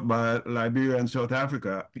brought by Liberia and South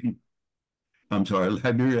Africa. I'm sorry,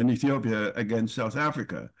 Liberia and Ethiopia against South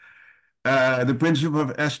Africa. The principle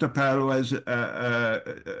of estoppel was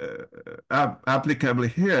applicable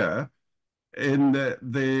here in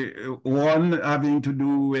the one having to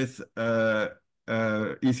do with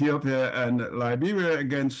Ethiopia and Liberia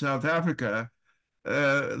against South Africa.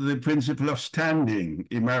 The principle of standing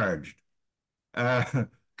emerged.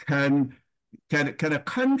 Can a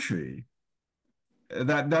country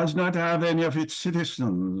that does not have any of its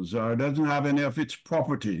citizens or doesn't have any of its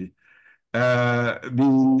property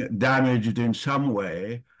being damaged in some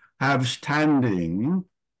way have standing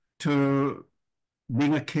to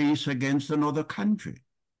bring a case against another country?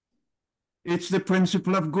 It's the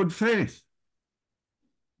principle of good faith.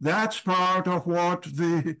 That's part of what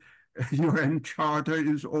the UN Charter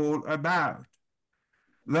is all about.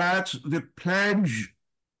 That's the pledge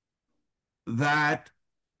that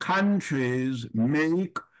countries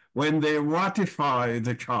make when they ratify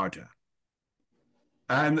the Charter.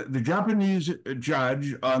 And the Japanese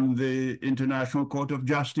judge on the International Court of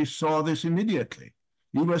Justice saw this immediately.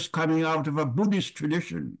 He was coming out of a Buddhist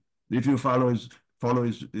tradition, if you follow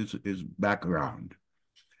his background.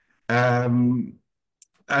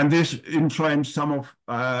 And this influenced some of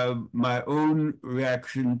my own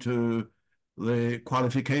reaction to the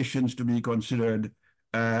qualifications to be considered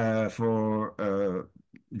for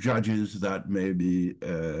judges that may be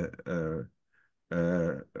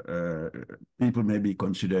people may be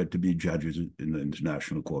considered to be judges in the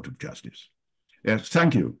International Court of Justice. Yes,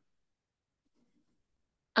 thank you.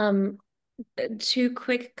 Two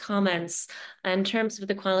quick comments in terms of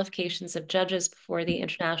the qualifications of judges before the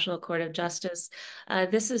International Court of Justice.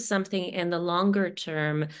 This is something in the longer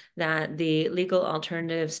term that the Legal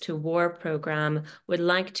Alternatives to War program would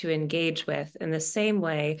like to engage with, in the same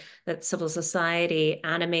way that civil society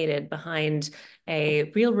animated behind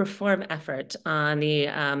a real reform effort on the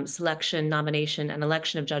selection, nomination, and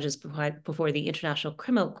election of judges before the International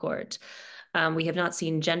Criminal Court. We have not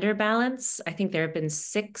seen gender balance. I think there have been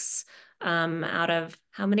 6 out of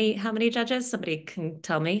how many judges? Somebody can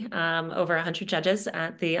tell me. Over 100 judges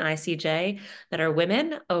at the ICJ that are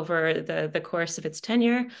women over the course of its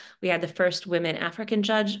tenure. We had the first women African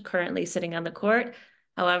judge currently sitting on the court.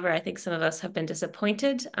 However, I think some of us have been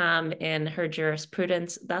disappointed in her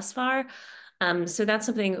jurisprudence thus far. So that's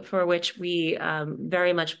something for which we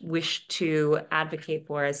very much wish to advocate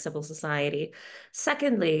for as civil society.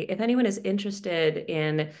 Secondly, if anyone is interested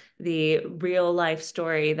in the real life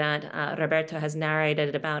story that Roberto has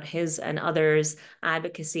narrated about his and others'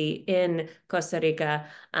 advocacy in Costa Rica,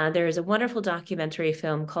 there is a wonderful documentary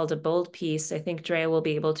film called A Bold Peace. I think Drea will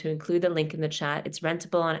be able to include the link in the chat. It's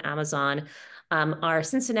rentable on Amazon. Our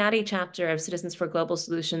Cincinnati chapter of Citizens for Global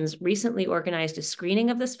Solutions recently organized a screening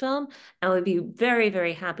of this film, and would be very,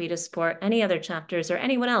 very happy to support any other chapters or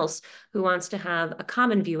anyone else who wants to have a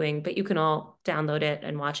common viewing, but you can all download it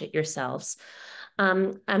and watch it yourselves.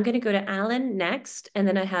 I'm going to go to Alan next, and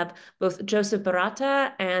then I have both Joseph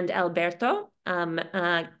Barata and Alberto,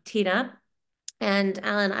 Tina. And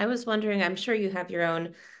Alan, I was wondering, I'm sure you have your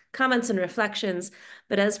own comments and reflections,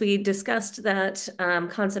 but as we discussed that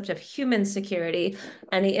concept of human security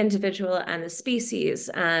and the individual and the species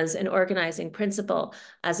as an organizing principle,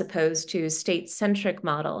 as opposed to state-centric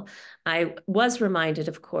model, I was reminded,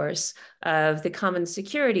 of course, of the common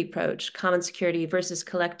security approach, common security versus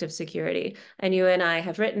collective security. And you and I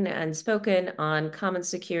have written and spoken on common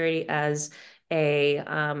security as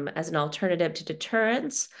an alternative to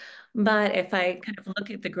deterrence. But if I kind of look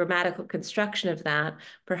at the grammatical construction of that,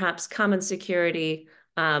 perhaps common security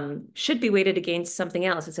should be weighted against something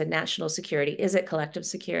else. It's a national security. Is it collective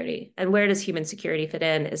security? And where does human security fit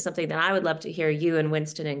in is something that I would love to hear you and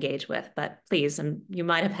Winston engage with, but please, and you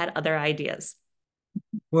might have had other ideas.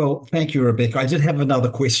 Well, thank you, Rebecca. I did have another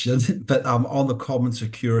question, but on the common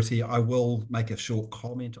security, I will make a short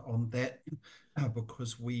comment on that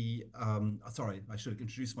because sorry, I should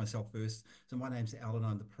introduce myself first. So my name's Alan.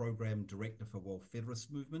 I'm the Program Director for World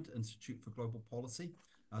Federalist Movement, Institute for Global Policy.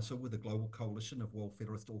 So we're the global coalition of World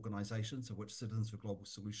Federalist organizations, of which Citizens for Global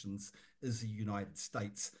Solutions is the United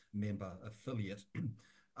States member affiliate.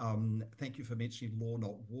 Thank you for mentioning Law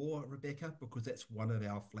Not War, Rebecca, because that's one of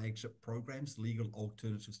our flagship programs, Legal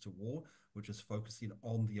Alternatives to War, which is focusing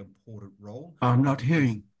on the important role. I'm not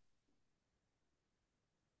hearing.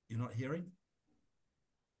 You're not hearing?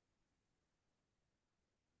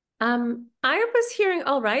 I was hearing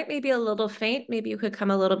all right, maybe a little faint. Maybe you could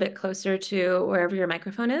come a little bit closer to wherever your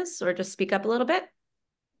microphone is, or just speak up a little bit.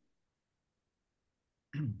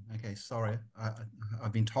 Okay, sorry.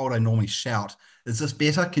 I've been told I normally shout. Is this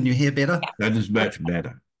better? Can you hear better? That is much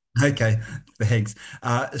better. Okay, thanks.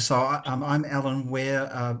 I'm Alan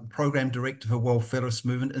Ware, Program Director for World Federalist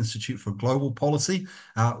Movement Institute for Global Policy,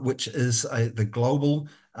 which is the global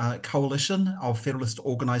coalition of Federalist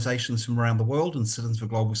organizations from around the world, and Citizens for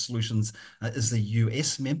Global Solutions is the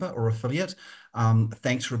US member or affiliate.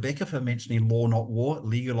 Thanks, Rebecca, for mentioning Law Not War,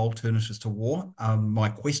 Legal Alternatives to War. My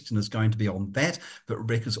question is going to be on that, but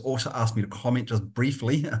Rebecca's also asked me to comment just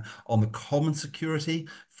briefly on the common security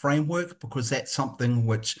framework, because that's something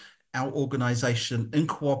which our organization, in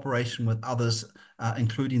cooperation with others,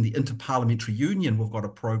 including the Interparliamentary Union, we've got a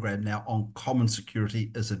program now on common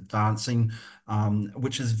security, is advancing,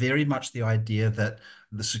 which is very much the idea that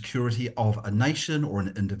the security of a nation or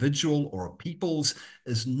an individual or a people's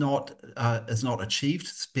is not achieved,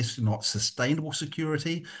 especially not sustainable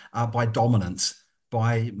security, by dominance,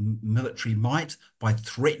 by military might, by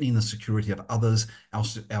threatening the security of others.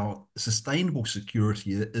 Our sustainable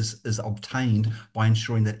security is obtained by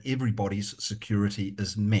ensuring that everybody's security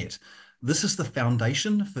is met. This is the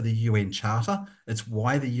foundation for the UN Charter. It's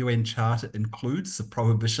why the UN Charter includes the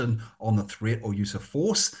prohibition on the threat or use of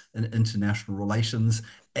force in international relations,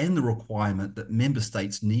 and the requirement that member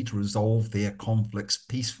states need to resolve their conflicts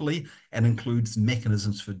peacefully, and includes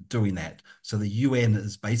mechanisms for doing that. So the UN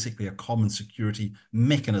is basically a common security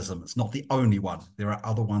mechanism. It's not the only one. There are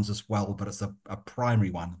other ones as well, but it's a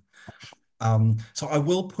primary one. So I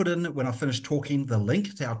will put in, when I finish talking, the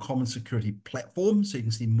link to our common security platform, so you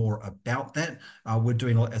can see more about that. We're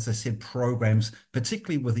doing, as I said, programs,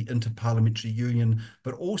 particularly with the Interparliamentary Union,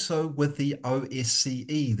 but also with the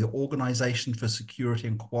OSCE, the Organization for Security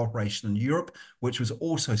and Cooperation in Europe, which was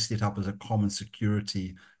also set up as a common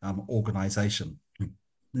security organization.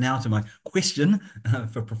 Now to my question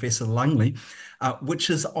for Professor Langley, which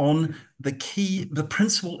is on the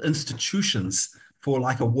principal institutions for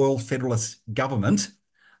like a world federalist government.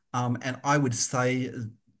 And I would say,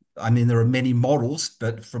 I mean, there are many models,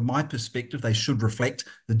 but from my perspective, they should reflect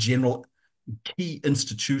the general key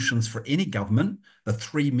institutions for any government. The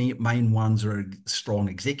three main ones are a strong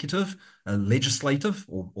executive, a legislative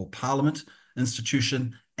or parliament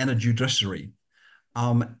institution, and a judiciary.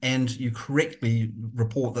 And you correctly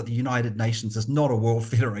report that the United Nations is not a world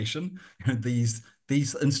federation. These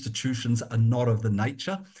institutions are not of the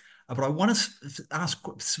nature. But I want to ask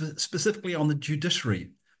specifically on the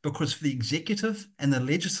judiciary, because for the executive and the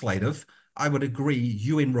legislative, I would agree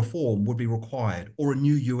UN reform would be required, or a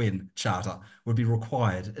new UN charter would be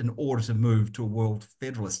required in order to move to a world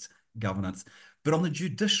federalist governance. But on the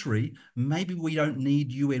judiciary, maybe we don't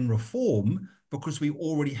need UN reform because we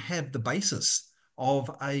already have the basis of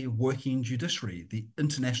a working judiciary. The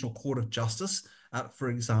International Court of Justice, for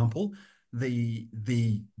example,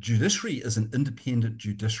 the judiciary is an independent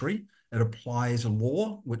judiciary. It applies a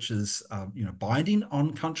law which is binding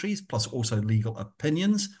on countries, plus also legal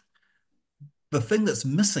opinions. The thing that's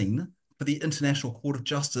missing for the International Court of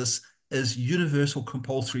Justice is universal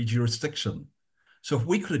compulsory jurisdiction. So if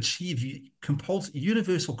we could achieve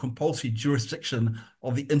universal compulsory jurisdiction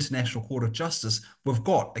of the International Court of Justice, we've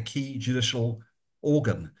got a key judicial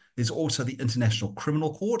organ. There's also the International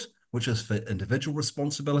Criminal Court, which is for individual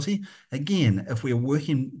responsibility. Again, if we're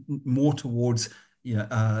working more towards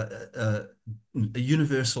a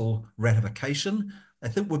universal ratification, I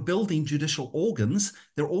think we're building judicial organs.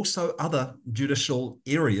 There are also other judicial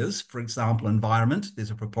areas, for example, environment. There's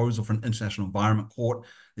a proposal for an International Environment Court.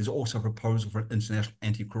 There's also a proposal for an International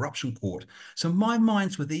Anti-Corruption Court. So my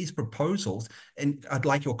mind's with these proposals, and I'd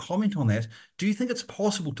like your comment on that. Do you think it's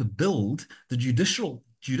possible to build the judicial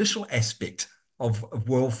aspect of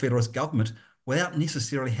world federalist government without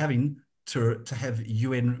necessarily having to have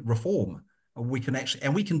UN reform. We can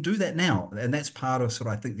do that now, and that's part of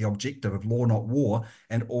I think the objective of Law Not War,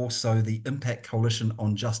 and also the Impact Coalition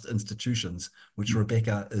on Just Institutions, which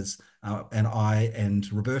Rebecca is and I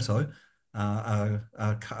and Roberto are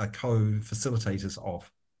co-facilitators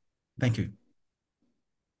of. Thank you.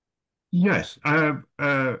 Yes, I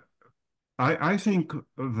think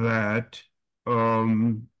that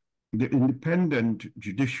the independent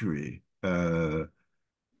judiciary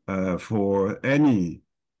for any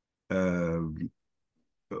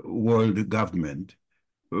world government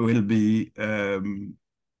will be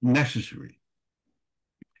necessary.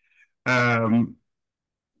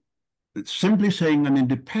 Simply saying an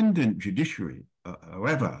independent judiciary,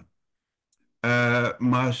 however,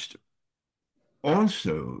 must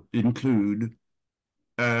also include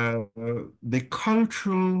the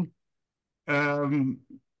cultural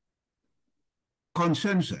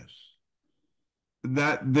consensus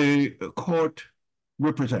that the court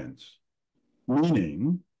represents,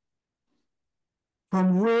 meaning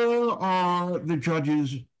from where are the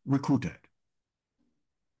judges recruited?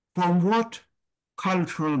 From what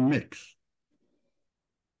cultural mix?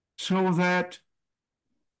 So that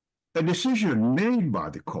a decision made by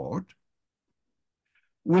the court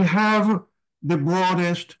will have the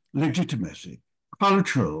broadest legitimacy,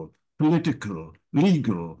 cultural, political,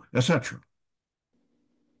 legal, etc.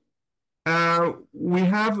 We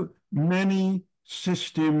have many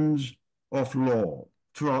systems of law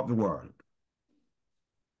throughout the world.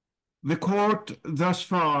 The court thus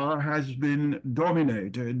far has been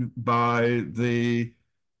dominated by the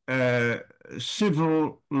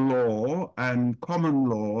civil law and common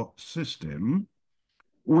law system,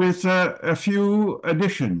 with a few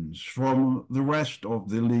additions from the rest of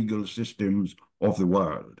the legal systems of the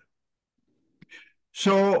world.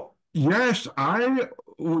 So, yes, I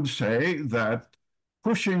would say that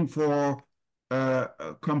pushing for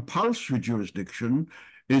compulsory jurisdiction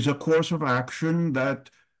is a course of action that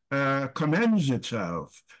commends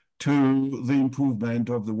itself to the improvement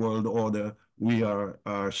of the world order we are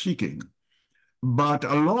seeking. But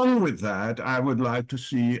along with that, I would like to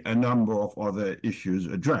see a number of other issues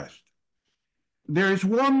addressed. There is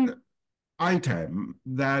one item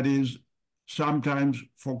that is sometimes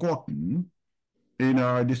forgotten in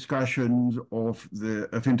our discussions of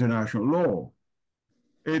international law.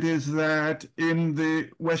 It is that in the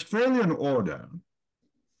Westphalian order,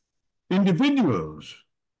 individuals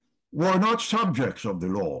were not subjects of the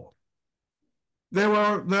law. They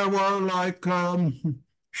were like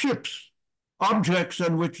ships, objects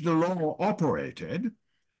on which the law operated,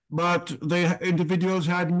 but the individuals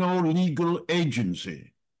had no legal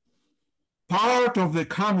agency. Part of the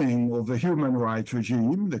coming of the human rights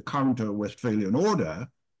regime, the counter-Westphalian order,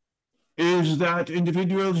 is that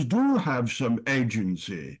individuals do have some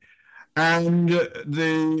agency. And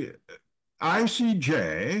the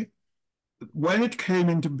ICJ, when it came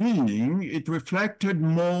into being, it reflected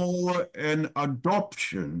more an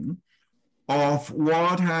adoption of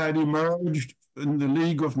what had emerged in the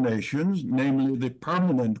League of Nations, namely the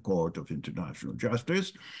Permanent Court of International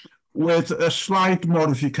Justice, with a slight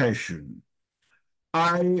modification.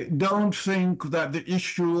 I don't think that the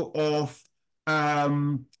issue of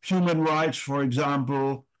human rights, for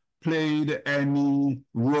example, played any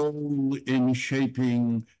role in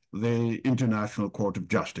shaping the International Court of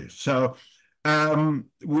Justice. So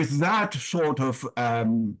with that sort of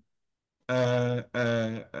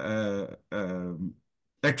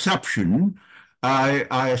exception,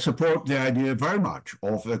 I support the idea very much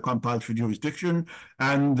of a compulsory jurisdiction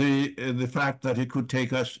and the fact that it could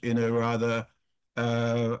take us in a rather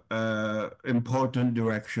important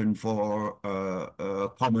direction for a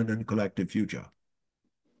common and collective future.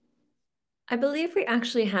 I believe we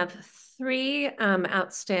actually have three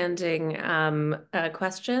outstanding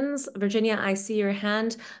questions. Virginia, I see your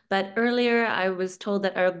hand, but earlier I was told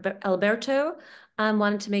that Alberto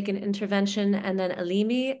wanted to make an intervention, and then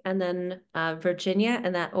Alimi, and then Virginia,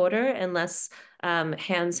 in that order, unless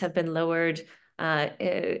hands have been lowered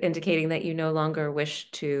indicating that you no longer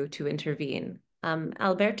wish to intervene.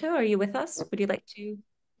 Alberto, are you with us? Would you like to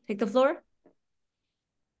take the floor?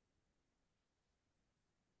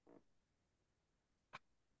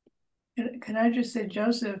 Can I just say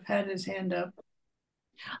Joseph had his hand up?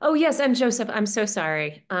 Oh, yes, and Joseph, I'm so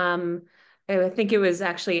sorry. I think it was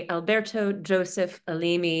actually Alberto, Joseph,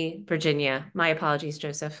 Alimi, Virginia. My apologies,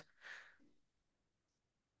 Joseph.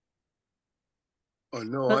 Oh,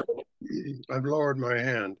 no, I've lowered my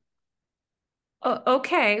hand. Oh,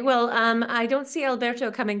 okay. Well, I don't see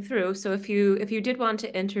Alberto coming through. So if you did want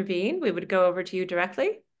to intervene, we would go over to you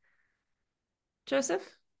directly. Joseph?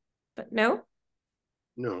 But no?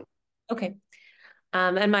 No. Okay.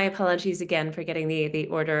 And my apologies again for getting the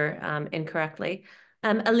order incorrectly.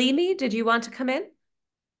 Alimi, did you want to come in?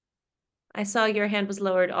 I saw your hand was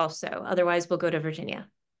lowered also. Otherwise, we'll go to Virginia.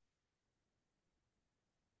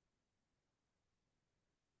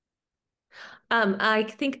 I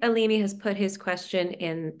think Alimi has put his question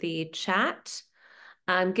in the chat.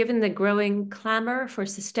 Given the growing clamor for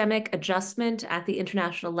systemic adjustment at the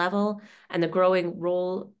international level and the growing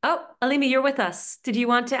role... Oh, Alimi, you're with us. Did you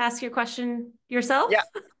want to ask your question yourself? Yeah.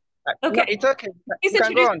 No, Okay. it's okay. Please You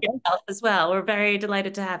can go introduce on. yourself as well. We're very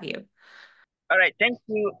delighted to have you. All right. Thank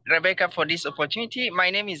you, Rebecca, for this opportunity. My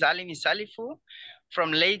name is Alimi Salifu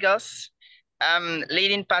from Lagos. I'm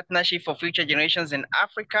leading Partnership for Future Generations in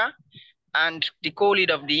Africa and the co-lead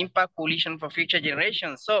of the Impact Coalition for Future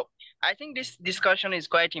Generations. So I think this discussion is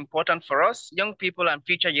quite important for us, young people and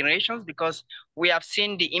future generations, because we have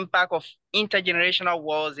seen the impact of intergenerational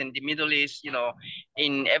wars in the Middle East,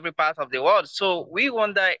 in every part of the world. So we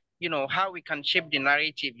wonder, how we can shape the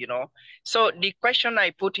narrative. So the question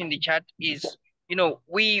I put in the chat is,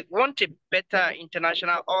 we want a better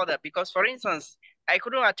international order because, for instance, I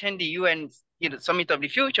couldn't attend the UN, Summit of the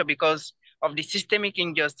Future because of the systemic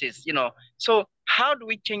injustice. So how do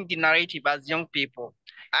we change the narrative as young people?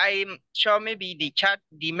 I'm sure maybe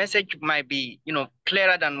the message might be,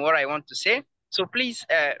 clearer than what I want to say. So please,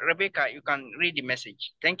 Rebecca, you can read the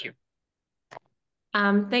message. Thank you.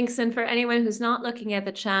 Thanks. And for anyone who's not looking at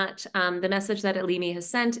the chat, the message that Alimi has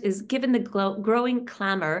sent is, given the growing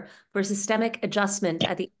clamor for systemic adjustment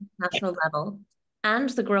at the international level and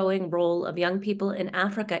the growing role of young people in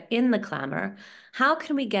Africa in the clamor, how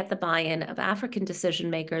can we get the buy-in of African decision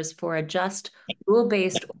makers for a just,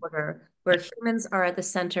 rule-based order where humans are at the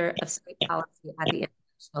center of state policy at the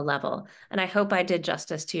international level? And I hope I did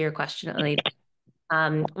justice to your question, Alimi.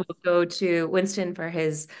 We'll go to Winston for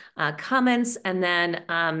his comments, and then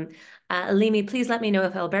Alimi, please let me know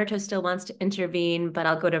if Alberto still wants to intervene, but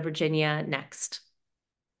I'll go to Virginia next.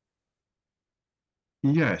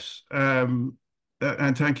 Yes, and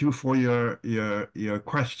thank you for your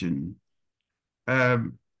question.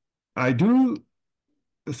 I do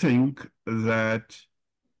think that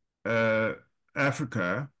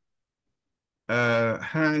Africa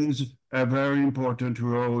has a very important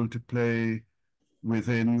role to play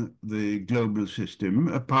within the global system,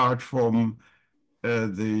 apart from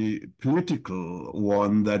the political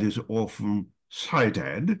one that is often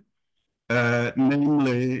cited,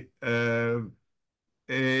 namely a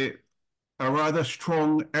rather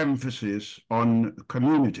strong emphasis on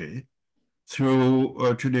community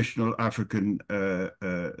through traditional African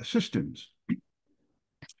systems.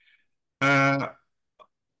 That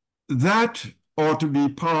ought to be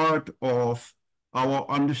part of our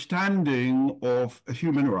understanding of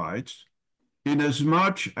human rights, in as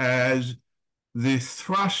much as the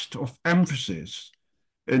thrust of emphasis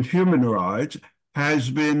in human rights has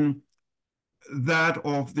been that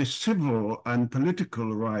of the civil and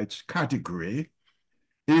political rights category,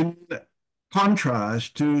 in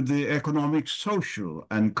contrast to the economic, social,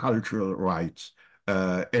 and cultural rights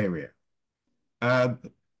area.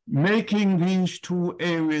 Making these two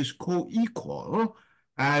areas co-equal,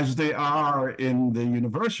 as they are in the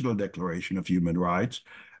Universal Declaration of Human Rights,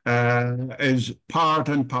 is part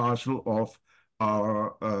and parcel of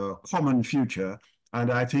our common future,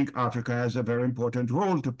 and I think Africa has a very important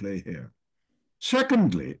role to play here.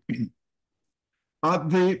 Secondly, at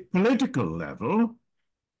the political level,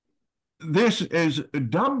 this is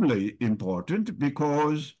doubly important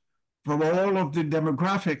because from all of the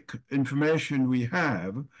demographic information we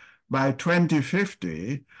have, by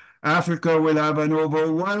 2050, Africa will have an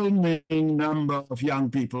overwhelming number of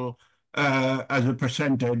young people as a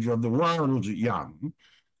percentage of the world's young.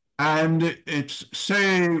 And its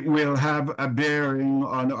say will have a bearing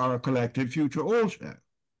on our collective future also.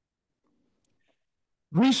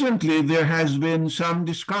 Recently, there has been some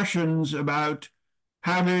discussions about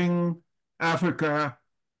having Africa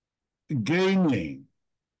gaining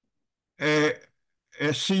a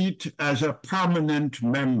seat as a permanent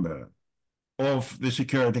member of the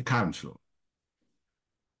Security Council.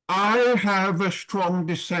 I have a strong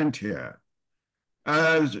dissent here,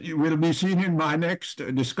 as will be seen in my next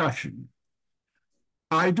discussion.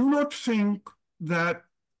 I do not think that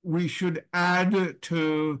we should add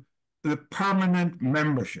to the permanent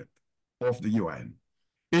membership of the UN.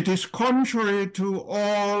 It is contrary to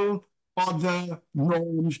all other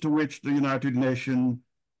norms to which the United Nations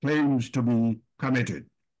claims to be committed.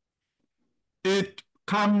 It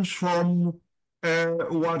comes from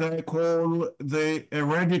what I call the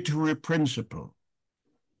hereditary principle,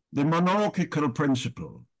 the monarchical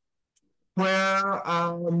principle, where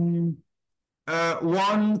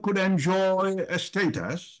one could enjoy a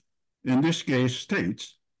status, in this case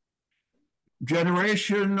states,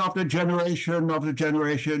 generation after generation after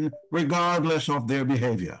generation, regardless of their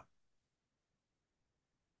behavior.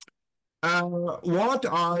 What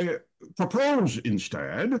I propose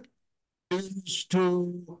instead is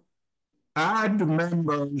to add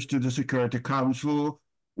members to the Security Council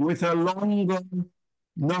with a longer,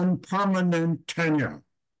 non-permanent tenure.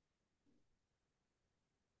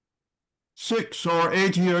 6 or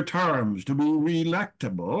 8-year terms to be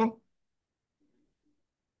re-electable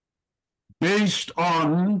based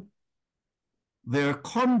on their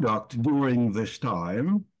conduct during this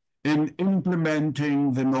time in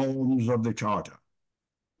implementing the norms of the Charter.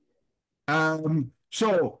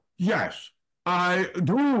 So, yes, I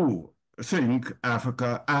do think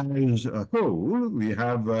Africa as a whole, we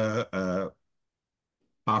have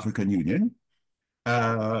African Union.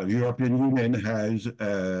 The European Union has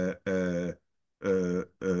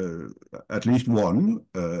at least one,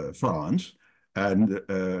 France, and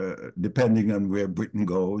depending on where Britain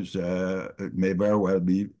goes, it may very well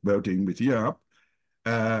be voting with Europe.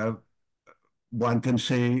 One can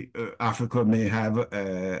say Africa may have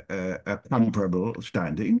a comparable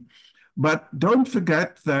standing. But don't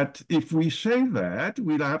forget that if we say that,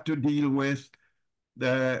 we'll have to deal with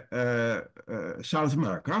the South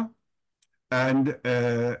America and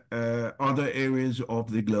other areas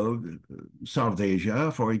of the globe, South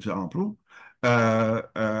Asia, for example,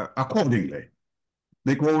 accordingly.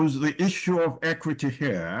 Because the issue of equity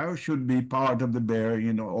here should be part of the bearing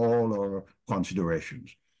in all our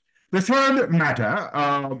considerations. The third matter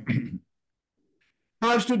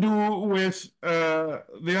has to do with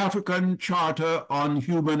the African Charter on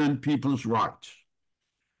Human and People's Rights.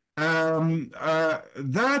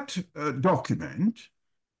 That document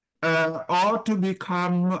ought to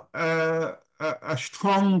become a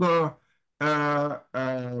stronger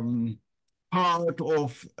part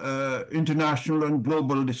of international and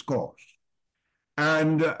global discourse.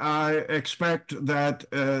 And I expect that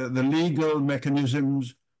the legal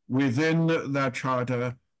mechanisms within that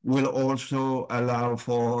charter will also allow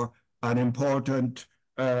for an important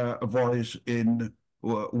voice in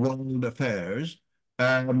world affairs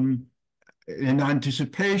in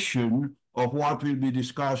anticipation of what will be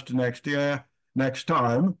discussed next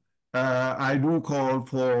time. I do call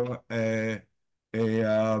for a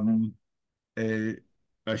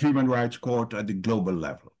human rights court at the global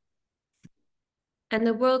level. And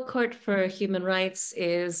the World Court for Human Rights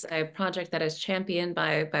is a project that is championed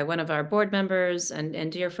by one of our board members and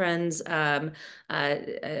dear friends,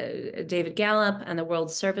 David Gallup and the World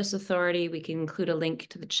Service Authority. We can include a link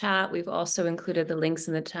to the chat. We've also included the links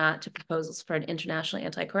in the chat to proposals for an international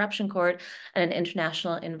anti-corruption court and an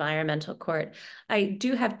international environmental court. I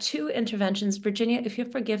do have 2 interventions. Virginia, if you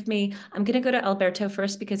forgive me, I'm going to go to Alberto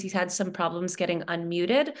first because he's had some problems getting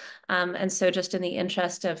unmuted. And so just in the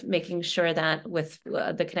interest of making sure that with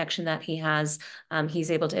the connection that he has,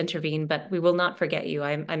 he's able to intervene, but we will not forget you.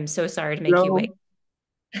 I'm so sorry to make you wait.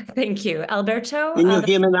 Thank you. Alberto? Can you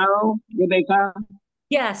hear me now, Rebecca?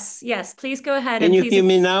 Yes, please go ahead. Can you hear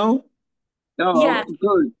me now? Oh, yes.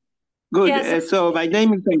 Good. Yes. So my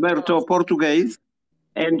name is Alberto Portuguese,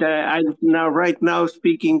 and I'm right now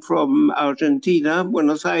speaking from Argentina,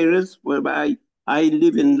 Buenos Aires, where I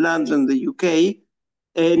live in London, the UK.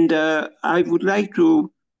 And I would like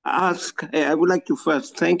to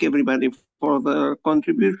first thank everybody for the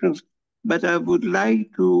contributions, but I would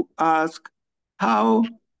like to ask how,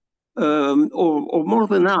 or more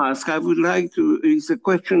than ask, I would like to, it's a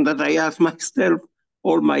question that I ask myself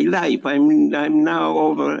all my life. I'm now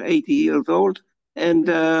over 80 years old, and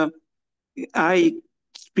I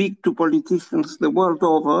speak to politicians the world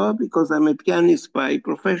over because I'm a pianist by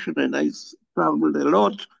profession and I traveled a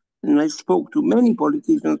lot. And I spoke to many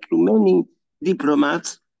politicians, to many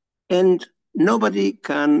diplomats, and nobody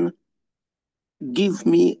can give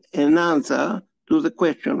me an answer to the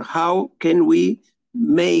question, how can we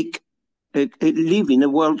make live in a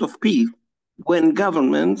world of peace when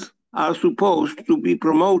governments are supposed to be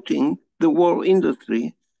promoting the war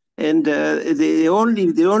industry? And the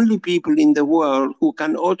only people in the world who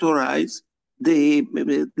can authorize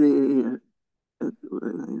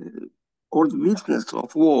or the business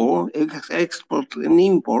of war, exports and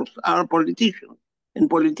imports, are politicians. And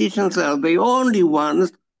politicians are the only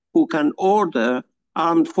ones who can order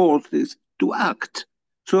armed forces to act.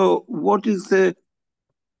 So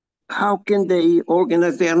how can they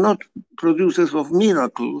organize? They are not producers of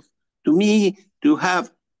miracles. To me, to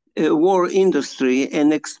have a war industry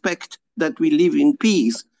and expect that we live in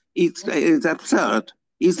peace, it's absurd.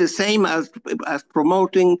 It's the same as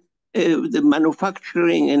promoting the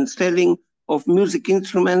manufacturing and selling of music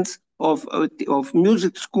instruments, of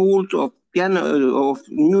music schools, of piano, of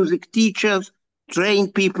music teachers,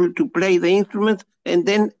 train people to play the instrument, and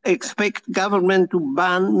then expect government to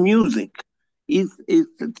ban music. Is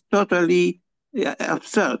totally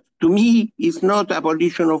absurd. To me, it's not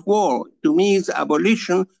abolition of war. To me, it's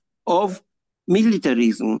abolition of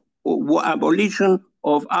militarism, abolition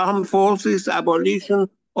of armed forces, abolition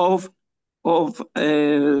of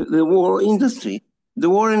the war industry. The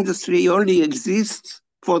war industry only exists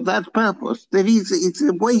for that purpose. It's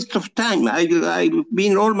a waste of time. I've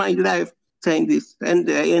been all my life saying this,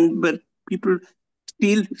 but people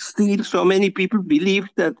still, so many people believe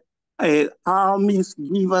that armies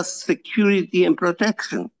give us security and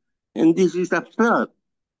protection, and this is absurd.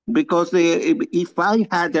 Because if I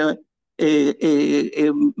had a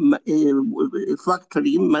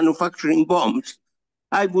factory manufacturing bombs,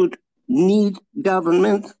 I would need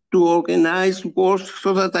government to organize wars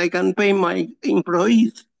so that I can pay my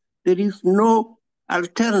employees. There is no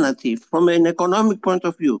alternative from an economic point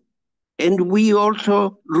of view. And we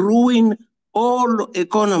also ruin all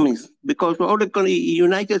economies because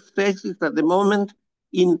United States is at the moment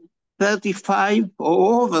in 35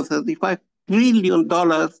 or over $35 trillion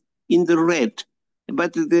in the red.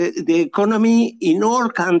 But the economy in all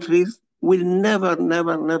countries will never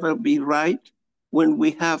be right when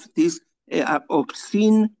we have this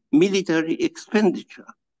obscene military expenditure.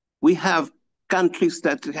 We have countries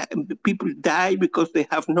that people die because they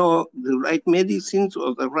have the right medicines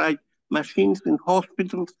or the right machines in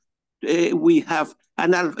hospitals. We have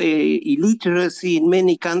illiteracy in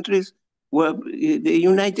many countries where the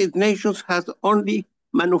United Nations has only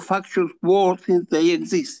manufactured war since they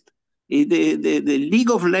exist. The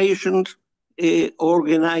League of Nations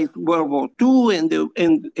organized World War II,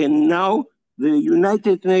 and now the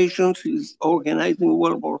United Nations is organizing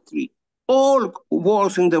World War III. All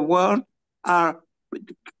wars in the world are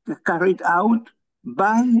carried out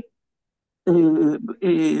by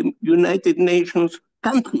United Nations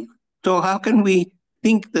countries. So how can we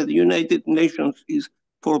think that the United Nations is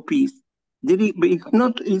for peace? It's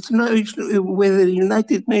not whether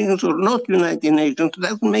United Nations or not United Nations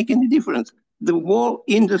doesn't make any difference. The war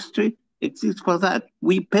industry exists for that.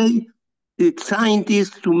 We pay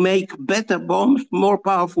scientists to make better bombs, more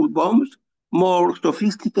powerful bombs, more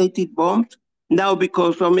sophisticated bombs. Now,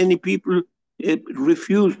 because so many people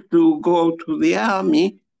refuse to go to the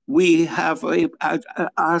army, we have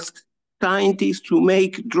asked scientists to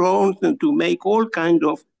make drones and to make all kinds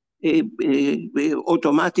of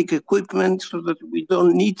automatic equipment so that we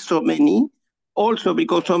don't need so many. Also,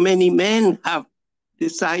 because so many men have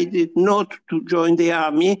decided not to join the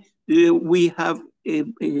army, we have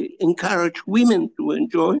encouraged women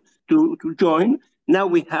to join. Now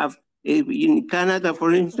we have in Canada,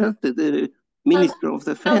 for instance, the Minister of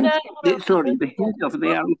Defense, the head of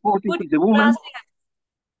the armed forces is a woman.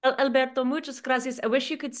 Alberto, muchas gracias. I wish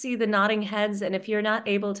you could see the nodding heads. And if you're not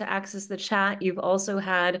able to access the chat, you've also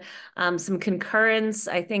had some concurrence.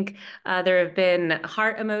 I think there have been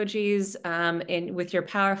heart emojis with your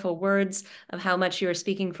powerful words of how much you are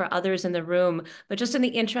speaking for others in the room. But just in the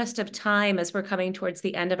interest of time, as we're coming towards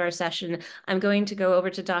the end of our session, I'm going to go over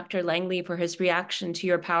to Dr. Langley for his reaction to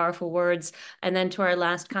your powerful words, and then to our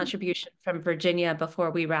last contribution from Virginia before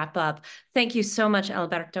we wrap up. Thank you so much,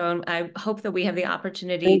 Alberto. And I hope that we have the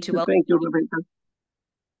opportunity to welcome. Thank you, Rebecca.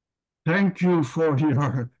 Thank you for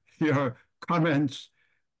your comments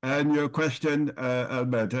and your question,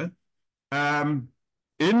 Alberta. In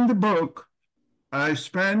the book, I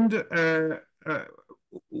spend, there's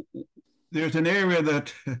an area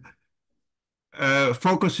that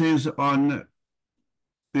focuses on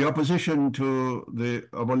the opposition to the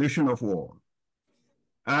abolition of war.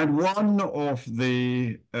 And one of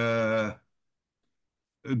the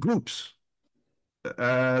groups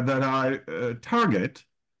that I target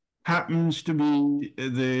happens to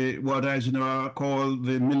be what is now called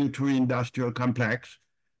the military-industrial complex,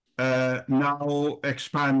 now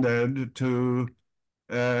expanded to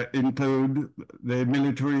include the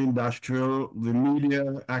military-industrial, the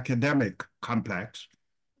media-academic complex,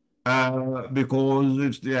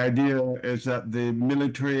 because the idea is that the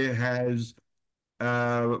military has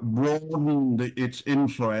broadened its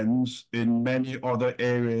influence in many other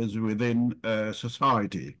areas within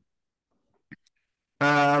society.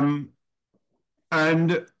 And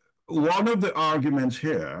one of the arguments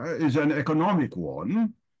here is an economic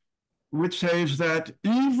one, which says that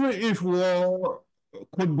even if war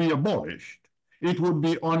could be abolished, it would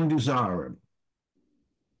be undesirable.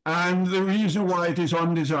 And the reason why it is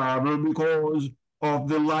undesirable because of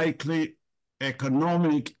the likely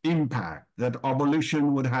economic impact that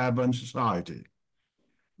abolition would have on society.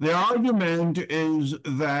 The argument is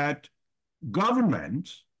that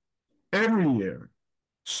governments every year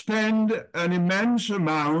spend an immense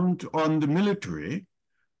amount on the military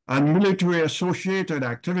and military-associated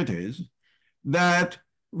activities that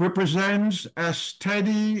represents a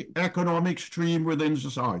steady economic stream within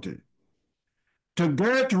society. To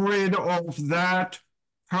get rid of that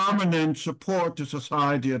permanent support to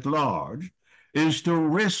society at large is to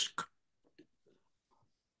risk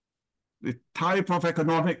the type of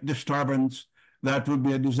economic disturbance that would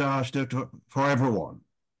be a disaster for everyone.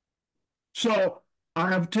 So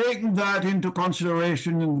I have taken that into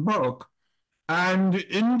consideration in the book and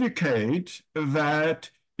indicate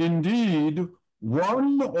that indeed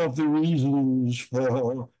one of the reasons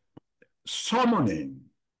for summoning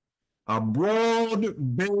a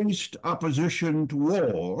broad-based opposition to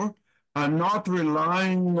war and not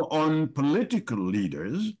relying on political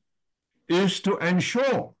leaders is to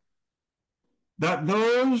ensure that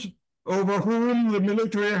those over whom the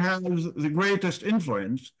military has the greatest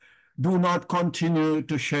influence do not continue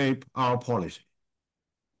to shape our policy.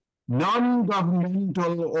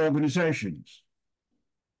 Non-governmental organizations,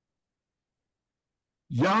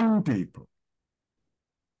 young people,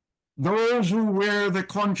 those who wear the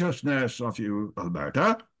consciousness of you,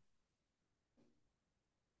 Alberta,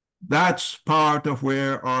 that's part of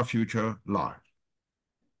where our future lies.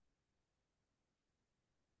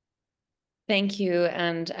 Thank you.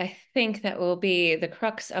 And I think that will be the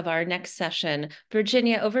crux of our next session.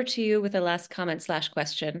 Virginia, over to you with a last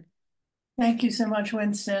comment/question. Thank you so much,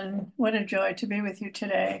 Winston. What a joy to be with you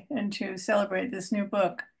today and to celebrate this new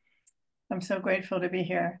book. I'm so grateful to be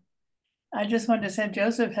here. I just wanted to say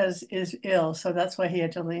Joseph is ill, so that's why he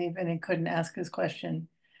had to leave and he couldn't ask his question.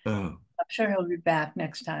 Oh. I'm sure he'll be back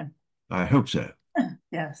next time. I hope so.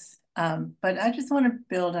 Yes. But I just want to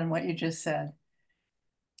build on what you just said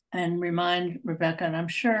and remind Rebecca, and I'm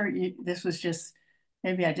sure this was just,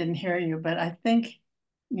 maybe I didn't hear you, but I think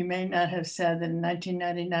you may not have said that in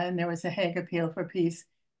 1999 there was a Hague Appeal for Peace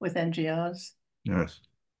with NGOs. Yes.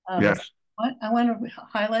 Yes. I want to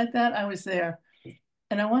highlight that. I was there.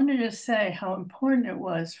 And I wanted to say how important it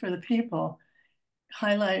was for the people,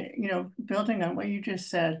 highlight, building on what you just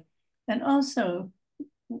said. And also,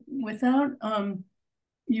 without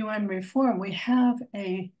UN reform, we have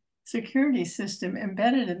a security system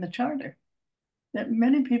embedded in the charter that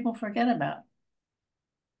many people forget about.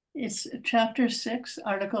 It's Chapter 6,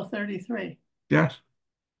 Article 33. Yes.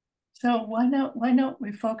 So why don't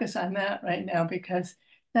we focus on that right now? Because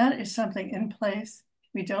that is something in place.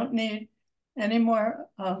 We don't need any more.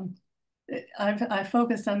 I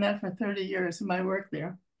focused on that for 30 years in my work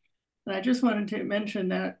there. And I just wanted to mention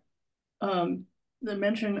that the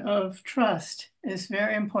mention of trust is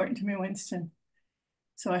very important to me, Winston.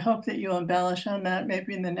 So I hope that you'll embellish on that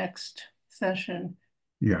maybe in the next session.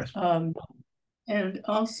 Yes. And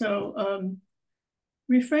also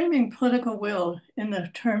reframing political will in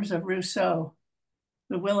the terms of Rousseau,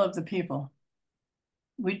 the will of the people.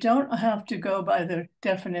 We don't have to go by the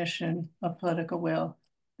definition of political will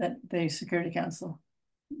that the Security Council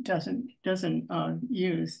doesn't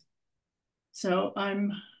use. So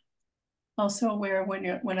I'm also aware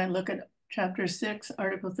when I look at Chapter 6,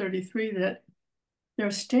 Article 33, that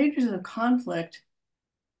their stages of conflict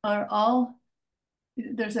are all,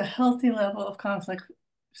 there's a healthy level of conflict,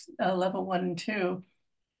 level 1 and 2,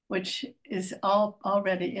 which is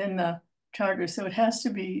already in the charter. So it has to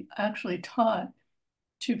be actually taught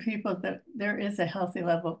to people that there is a healthy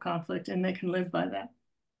level of conflict and they can live by that.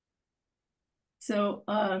 So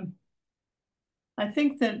I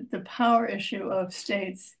think that the power issue of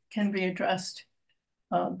states can be addressed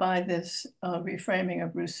by this reframing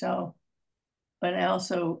of Rousseau. But I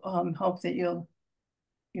also hope that you'll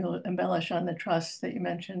embellish on the trust that you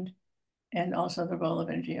mentioned and also the role of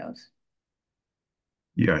NGOs.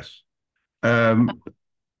 Yes. I'll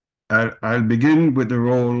begin with the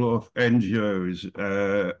role of NGOs.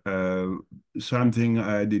 Something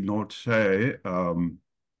I did not say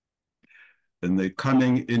in the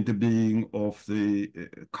coming into being of the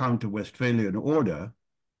Counter-Westphalian Order.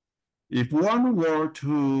 If one were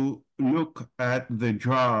to look at the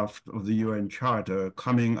draft of the UN Charter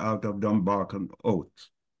coming out of Dumbarton Oath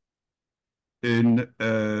in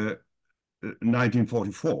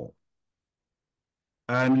 1944,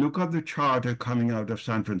 and look at the charter coming out of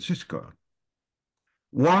San Francisco,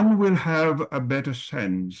 one will have a better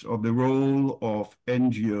sense of the role of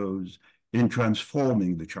NGOs in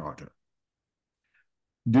transforming the charter.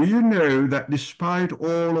 Do you know that despite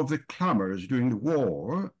all of the clamors during the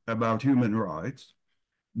war about human rights,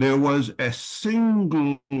 there was a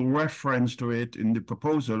single reference to it in the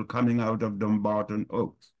proposal coming out of Dumbarton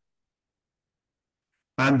Oath?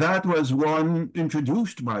 And that was one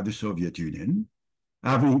introduced by the Soviet Union,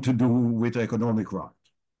 having to do with economic rights.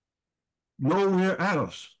 Nowhere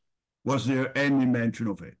else was there any mention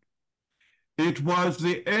of it. It was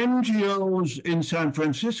the NGOs in San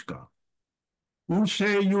Francisco who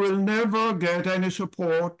say you will never get any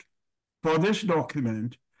support for this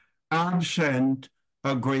document absent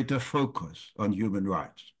a greater focus on human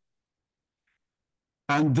rights.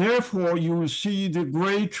 And therefore, you will see the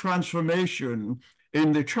great transformation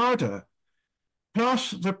in the Charter,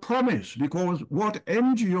 plus the promise, because what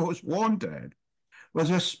NGOs wanted was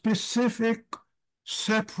a specific,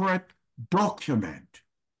 separate document.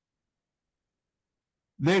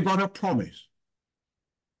 They got a promise.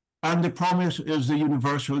 And the promise is the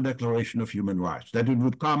Universal Declaration of Human Rights, that it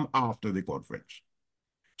would come after the conference.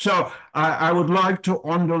 So I would like to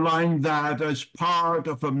underline that as part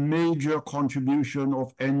of a major contribution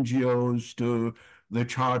of NGOs to the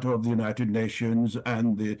Charter of the United Nations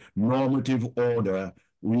and the normative order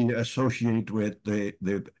we associate with the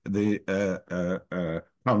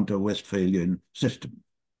counter-Westphalian system.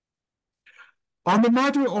 On the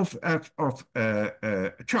matter of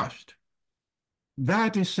trust,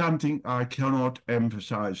 that is something I cannot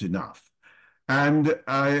emphasize enough. And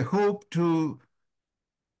I hope to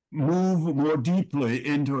move more deeply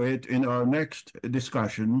into it in our next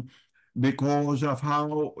discussion because of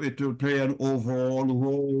how it will play an overall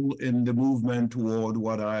role in the movement toward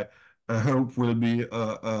what I hope will be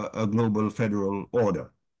a global federal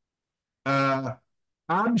order.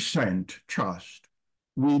 Absent trust,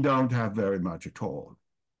 we don't have very much at all.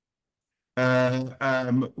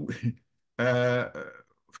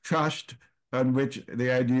 Trust on which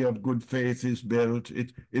the idea of good faith is built.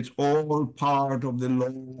 It's all part of the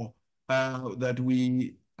law that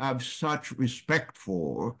we have such respect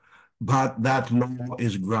for, but that law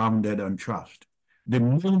is grounded on trust. The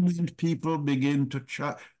moment people begin to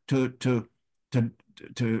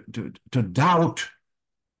doubt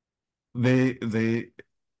the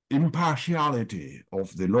impartiality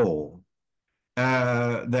of the law,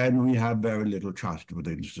 then we have very little trust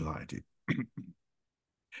within society.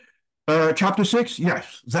 Chapter 6,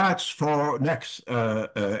 yes, that's for next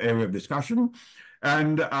area of discussion.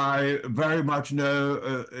 And I very much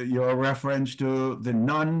know your reference to the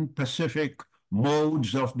non-Pacific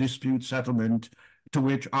modes of dispute settlement to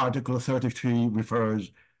which Article 33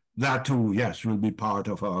 refers. That too, yes, will be part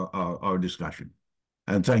of our discussion.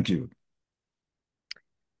 And thank you.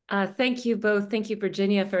 Thank you both. Thank you,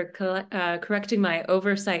 Virginia, for correcting my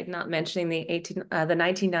oversight, not mentioning the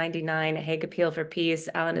 1999 Hague Appeal for Peace.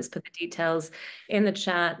 Alan has put the details in the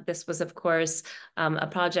chat. This was, of course, a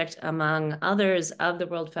project among others of the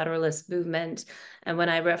World Federalist Movement. And when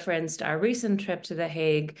I referenced our recent trip to The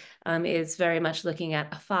Hague, it's very much looking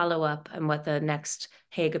at a follow-up and what the next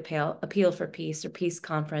Hague Appeal for Peace or Peace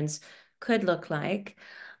Conference could look like.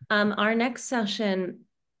 Our next session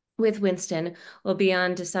with Winston will be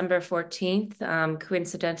on December 14th.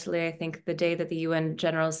 Coincidentally, I think the day that the UN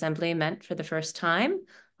General Assembly met for the first time,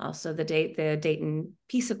 also the date the Dayton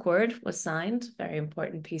Peace Accord was signed, very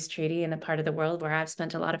important peace treaty in a part of the world where I've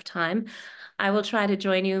spent a lot of time. I will try to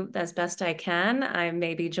join you as best I can. I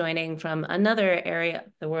may be joining from another area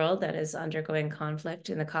of the world that is undergoing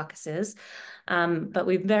conflict in the Caucasus, but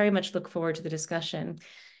we very much look forward to the discussion.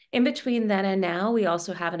 In between then and now, we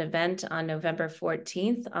also have an event on November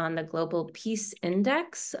 14th on the Global Peace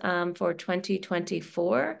Index for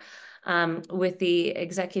 2024 with the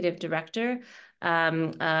executive director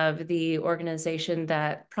of the organization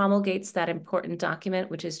that promulgates that important document,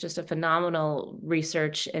 which is just a phenomenal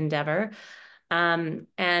research endeavor.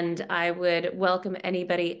 And I would welcome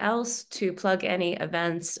anybody else to plug any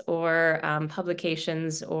events or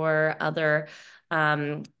publications or other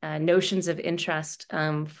notions of interest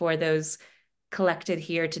for those collected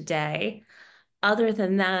here today. Other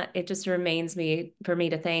than that, it just remains for me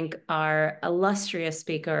to thank our illustrious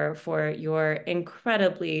speaker for your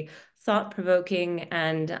incredibly thought-provoking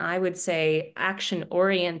and I would say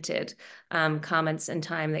action-oriented comments and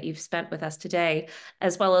time that you've spent with us today,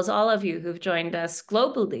 as well as all of you who've joined us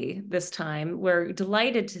globally this time. We're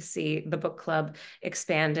delighted to see the book club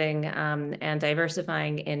expanding and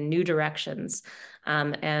diversifying in new directions.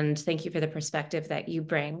 And thank you for the perspective that you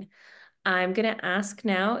bring. I'm going to ask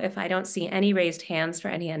now, if I don't see any raised hands for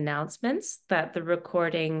any announcements, that the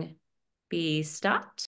recording be stopped.